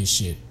over this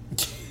shit.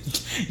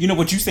 You know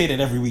what, you say that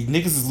every week.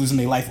 Niggas is losing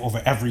their life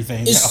over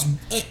everything.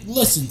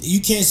 Listen, you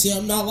can't say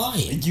I'm not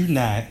lying. You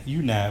not,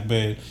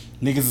 but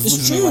niggas is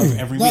losing their life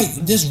every week.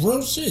 Like, this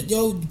real shit,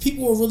 yo.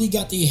 People really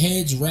got their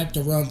heads wrapped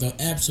around the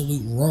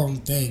absolute wrong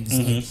things.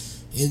 Like, and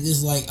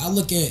it's like, I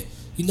look at,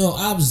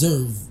 I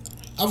observe.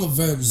 I'm a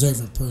very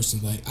observant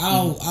person. Like,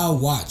 I'll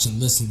watch and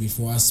listen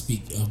before I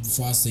speak,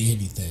 before I say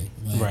anything.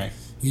 Like,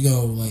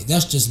 like,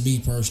 that's just me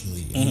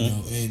personally. You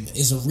know, and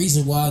it's a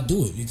reason why I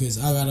do it, because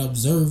I gotta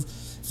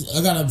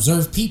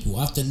observe people.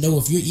 I have to know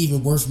if you're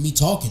even worth me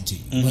talking to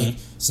you. Like,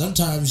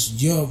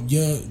 sometimes your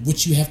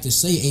what you have to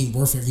say ain't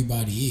worth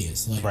everybody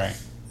is. Like,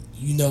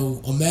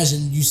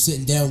 imagine you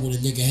sitting down with a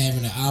nigga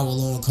having an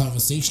hour-long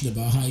conversation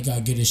about how he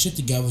gotta get his shit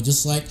together,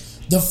 just like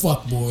the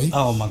fuck boy.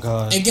 Oh my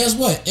god. And guess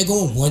what? It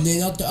going one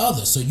day out the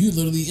other. So you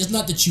literally, it's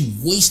not that you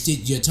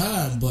wasted your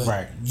time,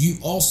 but you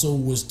also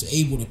was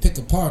able to pick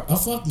apart a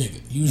fuck nigga.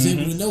 You was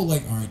able to know,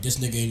 like, all right, this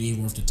nigga ain't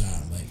even worth the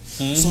time. Like,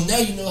 so now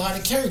you know how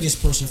to carry this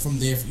person from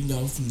there,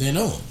 from then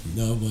on.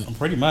 But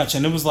pretty much.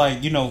 And it was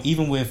like,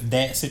 even with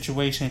that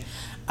situation,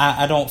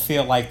 I don't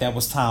feel like that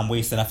was time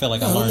wasted. I feel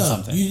like I learned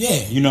something.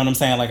 You know what I'm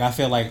saying? Like, I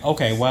feel like,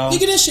 okay, well,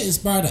 nigga, that shit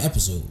inspired an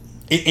episode.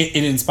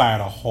 It inspired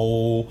a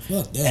whole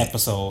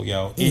episode,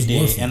 yo. It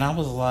did. And I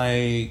was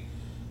like,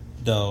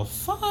 the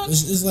fuck?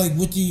 It's like,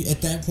 with you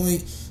at that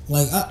point,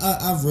 like,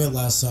 I've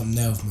realized something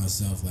now with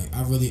myself. Like,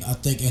 I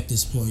think at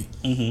this point,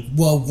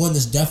 well, one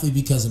is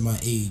definitely because of my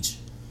age,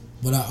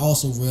 but I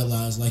also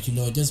realized, like,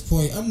 at this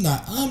point, I'm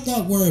not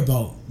worried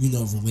about,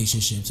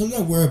 relationships. I'm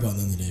not worried about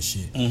none of that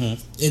shit. And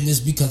it's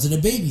because of the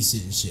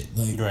babysitting shit.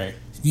 Like,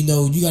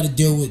 you got to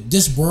deal with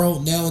this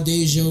world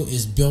nowadays, yo,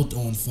 is built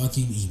on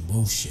fucking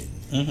emotion.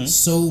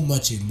 So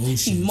much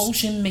emotion.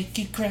 Emotion make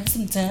you cry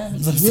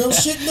sometimes. Real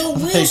shit, no,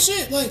 real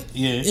shit. Like,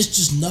 yeah. It's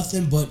just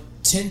nothing but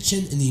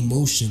tension and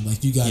emotion.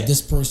 Like, you got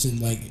this person,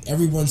 like,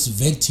 everyone's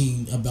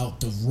venting about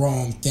the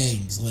wrong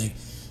things. Like,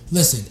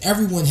 listen,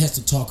 everyone has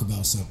to talk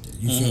about something.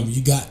 You feel me?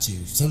 You got to.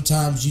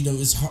 Sometimes, you know,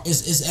 it's hard,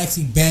 it's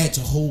actually bad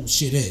to hold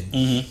shit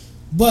in.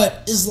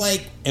 But it's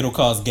like, it'll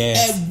cause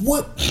gas. At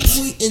what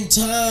point in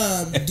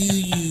time do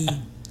you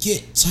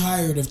get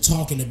tired of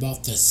talking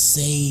about the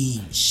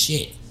same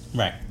shit?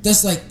 Right.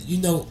 That's like, you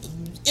know,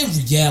 in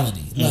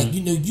reality, like,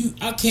 you know,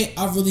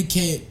 I really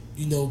can't,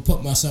 you know,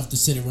 put myself to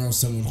sit around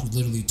someone who's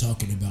literally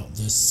talking about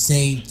the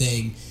same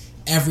thing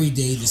every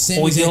day, the same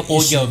or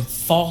your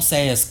false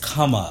ass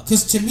come up.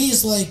 Because to me,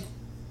 it's like,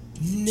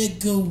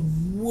 nigga,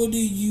 what are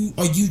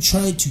you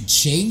trying to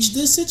change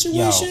this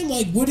situation?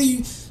 Like, what are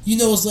you, you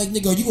know, it's like,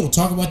 nigga, are you gonna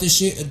talk about this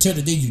shit until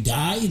the day you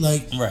die?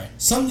 Like, right.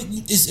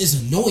 Something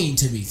is annoying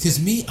to me, because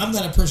I'm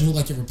not a person who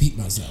like to repeat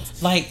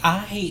myself. Like, I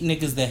hate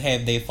niggas that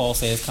have their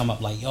false ass come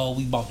up like, yo,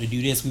 we about to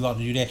do this, we about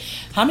to do that.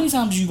 How many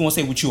times you gonna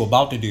say what you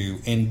about to do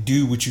and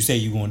do what you say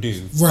you gonna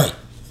do? Right.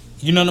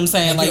 You know what I'm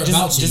saying? Like,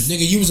 just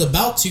nigga, you was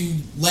about to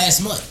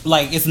last month.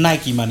 Like, it's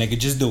Nike, my nigga.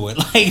 Just do it.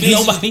 Like,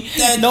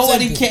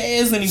 nobody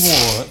cares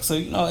anymore. So,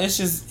 you know, it's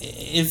just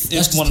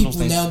it's one of those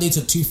things. Nowadays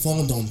are too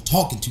fond on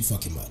talking too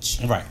fucking much.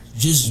 Right.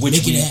 Just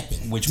make it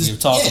happen. Which we've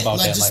talked about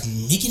that. Just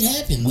make it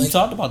happen. We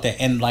talked about that,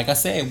 and like I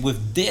said,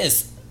 with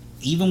this,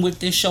 even with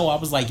this show, I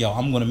was like, yo,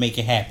 I'm gonna make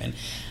it happen.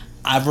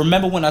 I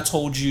remember when I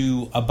told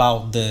you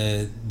about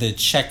the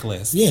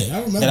checklist. Yeah, I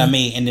remember that I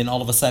made, and then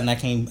all of a sudden I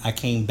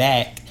came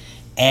back,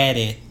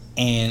 added.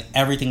 And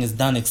everything is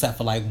done except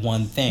for like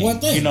one thing.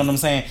 You know what I'm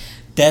saying?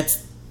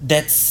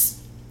 That's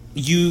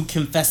you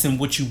confessing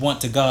what you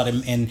want to God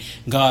and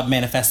God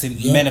manifesting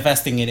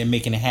it and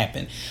making it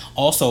happen.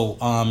 Also,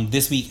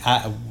 last week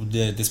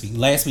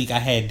I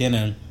had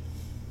dinner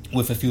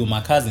with a few of my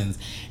cousins,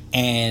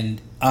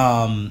 and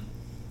I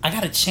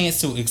got a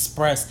chance to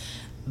express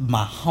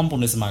my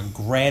humbleness and my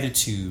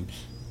gratitude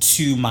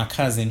to my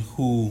cousin,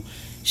 who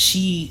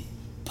she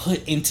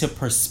put into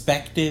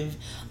perspective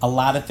a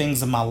lot of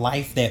things in my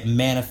life that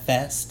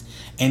manifest,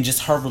 and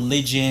just her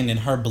religion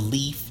and her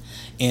belief,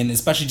 and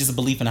especially just a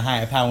belief in a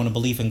higher power and a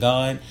belief in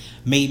God,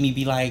 made me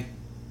be like,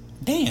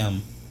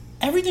 damn,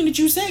 everything that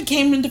you said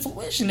came into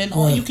fruition, and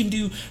all you can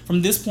do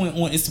from this point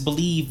on is to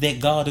believe that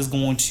God is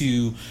going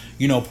to,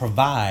 you know,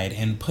 provide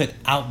and put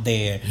out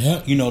there,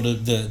 you know,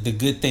 the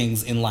good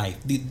things in life.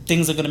 The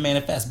things are going to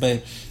manifest.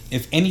 But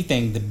if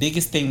anything, the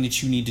biggest thing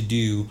that you need to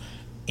do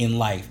in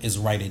life is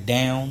write it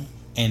down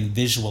and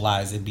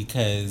visualize it,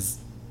 because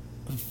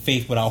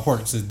faith without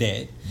works is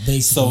dead.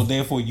 Basically. So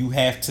therefore you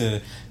have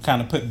to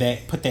kind of put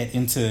that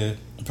into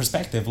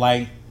perspective.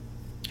 Like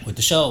with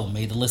the show,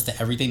 made a list of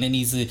everything that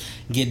needs to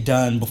get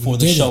done before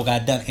the show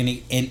got done, and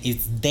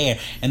it's there.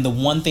 And the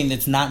one thing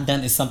that's not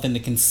done is something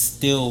that can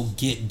still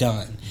get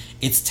done.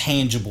 It's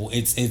tangible.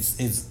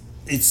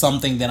 It's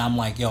something that I'm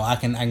like, yo, I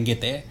can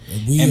get there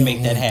and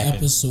make that happen.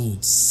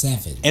 Episode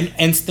 7,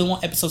 and still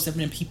on episode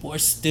 7, and people are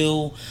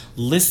still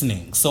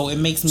listening. So it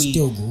makes me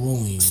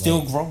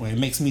still growing. It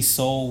makes me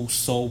so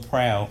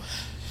proud.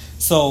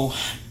 So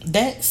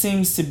that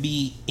seems to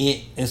be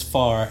it as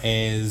far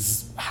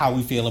as how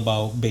we feel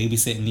about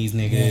babysitting these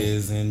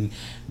niggas and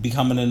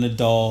becoming an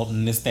adult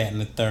and this, that,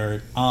 and the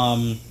third.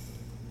 I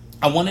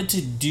wanted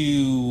to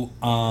do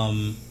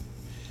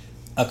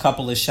a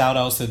couple of shout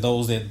outs to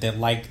those that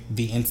like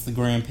the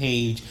Instagram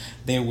page.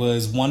 There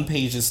was one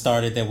page that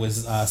started that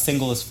was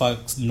single as fuck,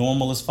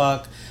 normal as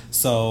fuck.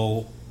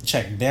 So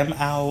check them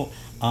out.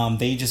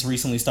 They just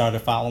recently started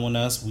following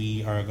us.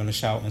 We are going to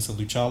shout and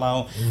salute y'all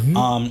out.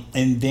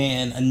 And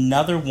then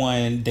another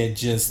one that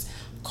just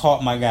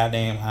caught my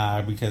goddamn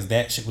eye, because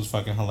that shit was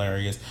fucking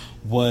hilarious,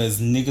 was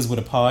Niggas with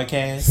a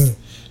Podcast.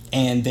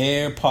 And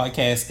their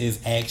podcast is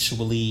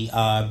actually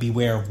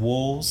Beware of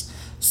Wolves.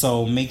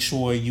 So make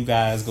sure you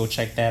guys go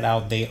check that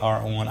out. They are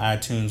on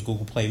iTunes,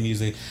 Google Play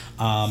Music,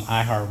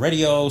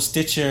 iHeartRadio,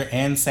 Stitcher,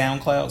 and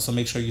SoundCloud. So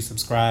make sure you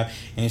subscribe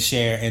and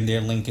share. And their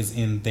link is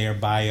in their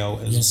bio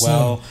as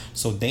well. Sir.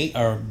 So they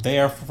are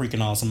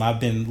freaking awesome.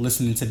 I've been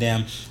listening to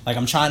them. Like,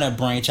 I'm trying to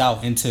branch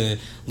out into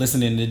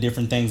listening to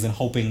different things and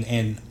hoping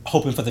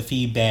for the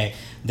feedback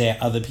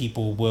that other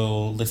people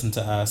will listen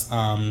to us.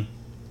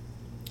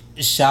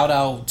 Shout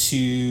out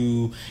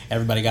to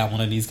everybody, got one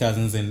of these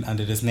cousins and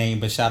under this name,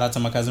 but shout out to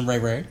my cousin Ray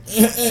Ray.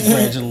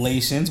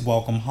 Congratulations,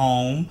 welcome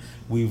home.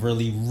 We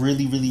really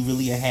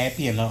are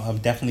happy, and I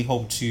definitely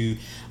hope to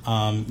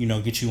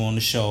get you on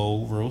the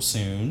show real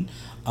soon.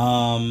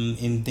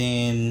 And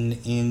then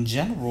in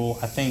general,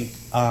 I think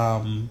a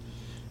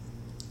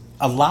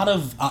lot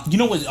of you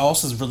know what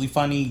also is really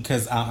funny,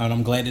 because and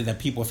I'm glad that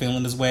people are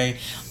feeling this way.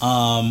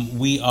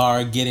 We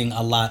are getting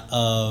a lot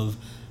of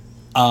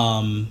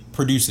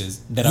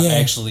producers that are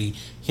actually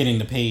hitting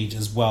the page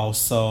as well.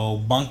 So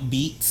Bunk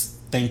Beats,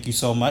 thank you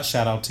so much,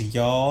 shout out to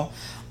y'all.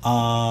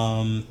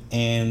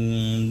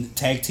 And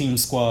Tag Team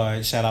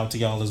Squad, shout out to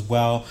y'all as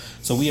well.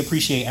 So we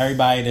appreciate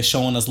everybody that's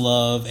showing us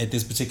love at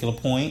this particular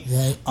point.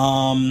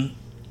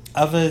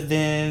 other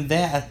than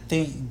that, I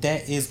think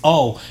that is.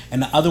 Oh,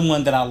 and the other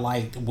one that I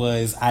liked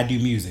was I Do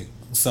Music.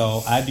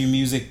 So I Do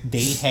Music.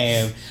 They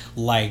have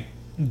like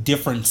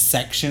different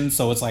sections.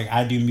 So it's like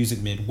I Do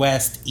Music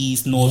Midwest,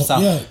 East, North,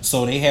 South. Yeah.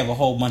 So they have a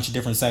whole bunch of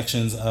different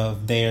sections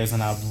of theirs,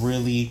 and I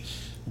really,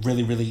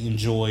 really, really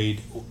enjoyed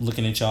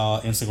looking at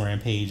y'all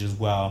Instagram page as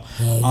well.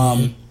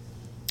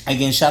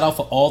 Again, shout out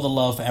for all the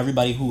love for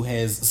everybody who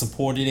has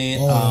supported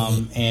it,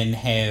 and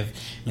have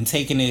been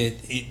taking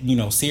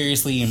it,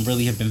 seriously, and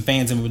really have been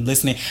fans and been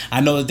listening.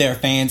 I know that there are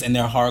fans and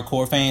they're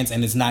hardcore fans,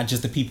 and it's not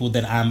just the people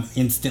that I'm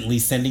instantly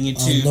sending it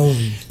to.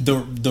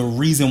 The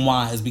reason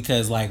why is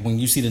because like when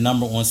you see the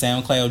number on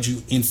SoundCloud,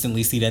 you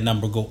instantly see that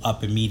number go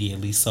up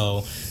immediately.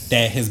 So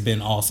that has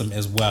been awesome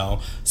as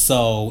well.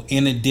 So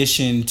in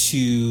addition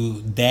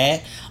to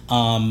that,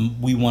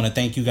 we want to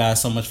thank you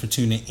guys so much for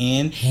tuning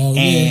in.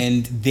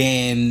 And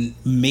then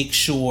make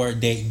sure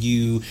that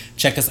you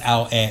check us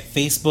out at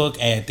Facebook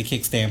at the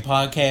Kickstand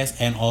Podcast,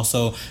 and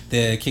also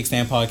the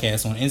Kickstand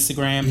Podcast on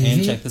Instagram,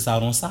 and check this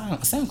out on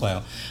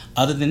SoundCloud.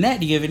 Other than that,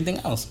 do you have anything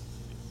else?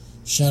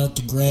 Shout out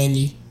to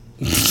Granny.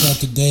 Shout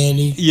out to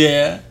Danny.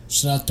 Yeah.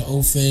 Shout out to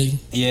Ofe.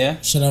 Yeah.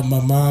 Shout out my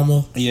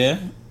mama. Yeah.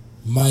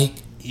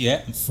 Mike.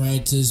 Yeah.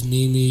 Francis,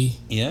 Mimi.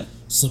 Yeah.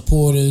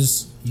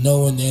 Supporters,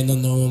 knowing and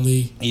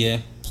unknowingly. Yeah.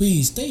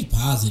 Please stay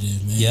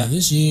positive, man. Yeah.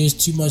 This year is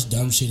too much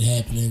dumb shit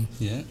happening.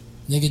 Yeah.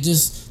 Nigga,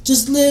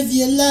 just live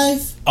your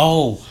life.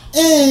 Oh.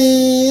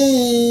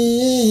 Hey,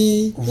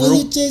 when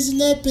you're chasing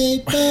that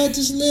paper,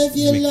 just live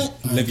your life.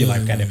 Live your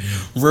life, goddamn.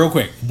 Real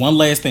quick, one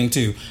last thing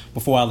too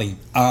before I leave.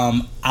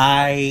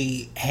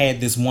 I had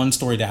this one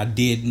story that I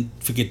did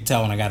forget to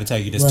tell, and I got to tell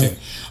you this too.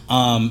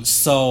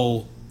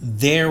 So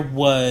there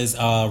was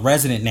a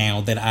resident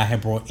now that I had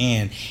brought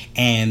in,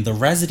 and the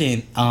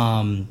resident,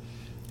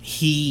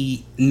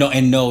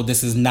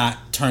 this is not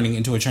turning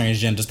into a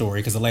transgender story,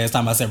 because the last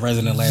time I said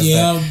resident time,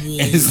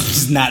 it's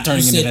just not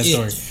turning into that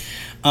story.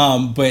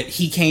 But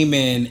he came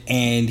in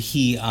and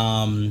he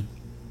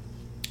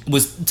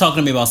was talking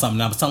to me about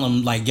something. I was telling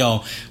him like,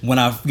 yo, when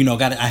I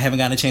haven't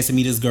gotten a chance to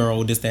meet this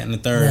girl, this, that, and the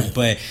third,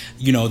 but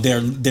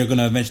they're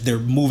gonna eventually, they're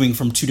moving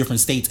from 2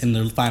 different states and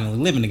they're finally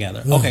living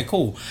together. Okay,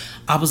 cool.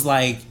 I was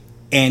like,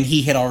 and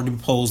he had already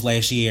proposed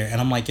last year,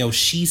 and I'm like, yo,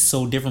 she's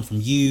so different from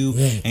you,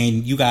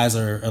 and you guys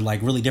are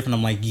like really different.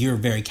 I'm like, you're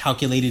very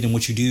calculated in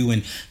what you do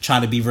and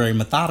trying to be very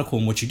methodical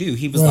in what you do.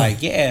 He was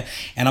like, yeah,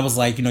 and I was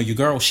like, your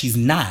girl, she's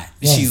not.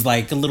 She's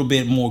like a little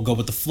bit more go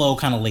with the flow,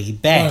 kind of laid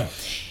back.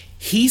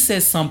 He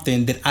says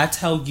something that I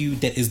tell you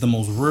that is the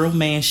most real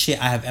man shit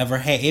I have ever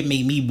had. It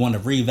made me want to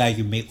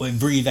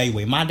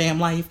reevaluate my damn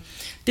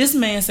life. This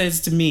man says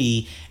to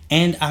me,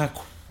 and I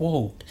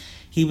quote,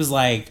 he was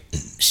like,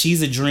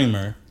 she's a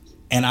dreamer,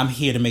 and I'm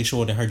here to make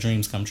sure that her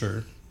dreams come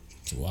true.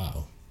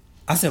 Wow.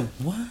 I said,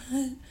 what?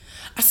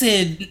 I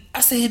said,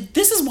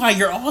 this is why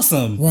you're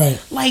awesome. Right.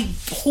 Like,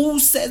 who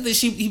said that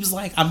he was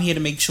like, I'm here to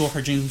make sure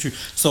her dreams come true.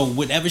 So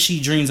whatever she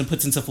dreams and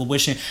puts into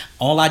fruition,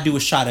 all I do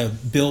is try to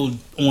build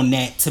on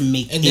that to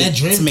make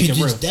it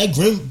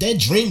real. That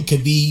dream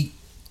could be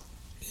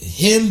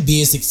him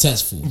being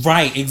successful.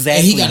 Right,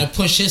 exactly. And he got to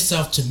push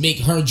himself to make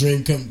her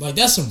dream come. Like,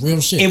 that's some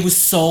real shit. It was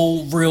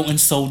so real and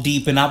so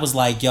deep, and I was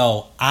like,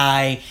 yo,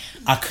 I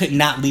could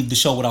not leave the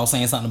show without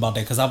saying something about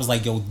that, because I was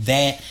like, yo,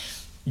 that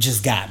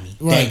just got me.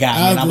 Right. That got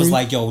me. And I was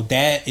like, yo,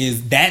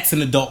 that's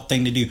an adult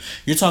thing to do.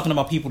 You're talking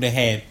about people that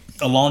had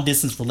a long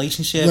distance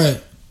relationship. Right.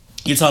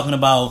 You're talking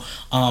about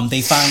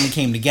they finally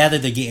came together,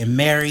 they're getting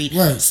married.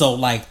 Right. So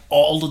like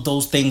all of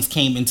those things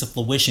came into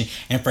fruition.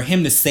 And for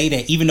him to say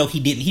that, even though he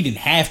didn't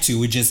have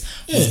to, it just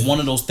was one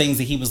of those things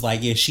that he was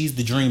like, yeah, she's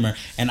the dreamer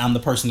and I'm the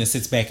person that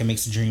sits back and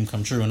makes the dream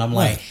come true. And I'm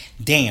like,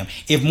 damn,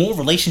 if more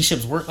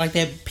relationships work like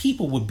that,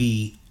 people would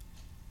be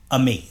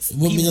amazed.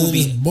 Wouldn't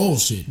be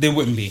bullshit. There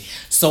wouldn't be.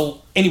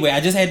 So anyway, I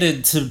just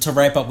had to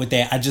wrap up with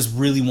that. I just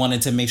really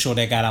wanted to make sure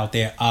that got out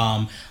there.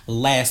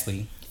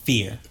 Lastly,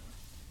 fear.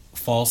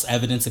 False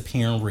evidence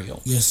appearing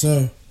real. Yes,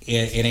 sir.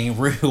 It ain't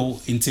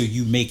real until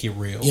you make it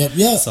real.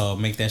 Yep. So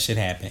make that shit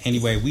happen.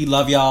 Anyway, we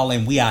love y'all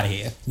and we out of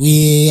here.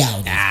 We out.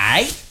 All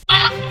right.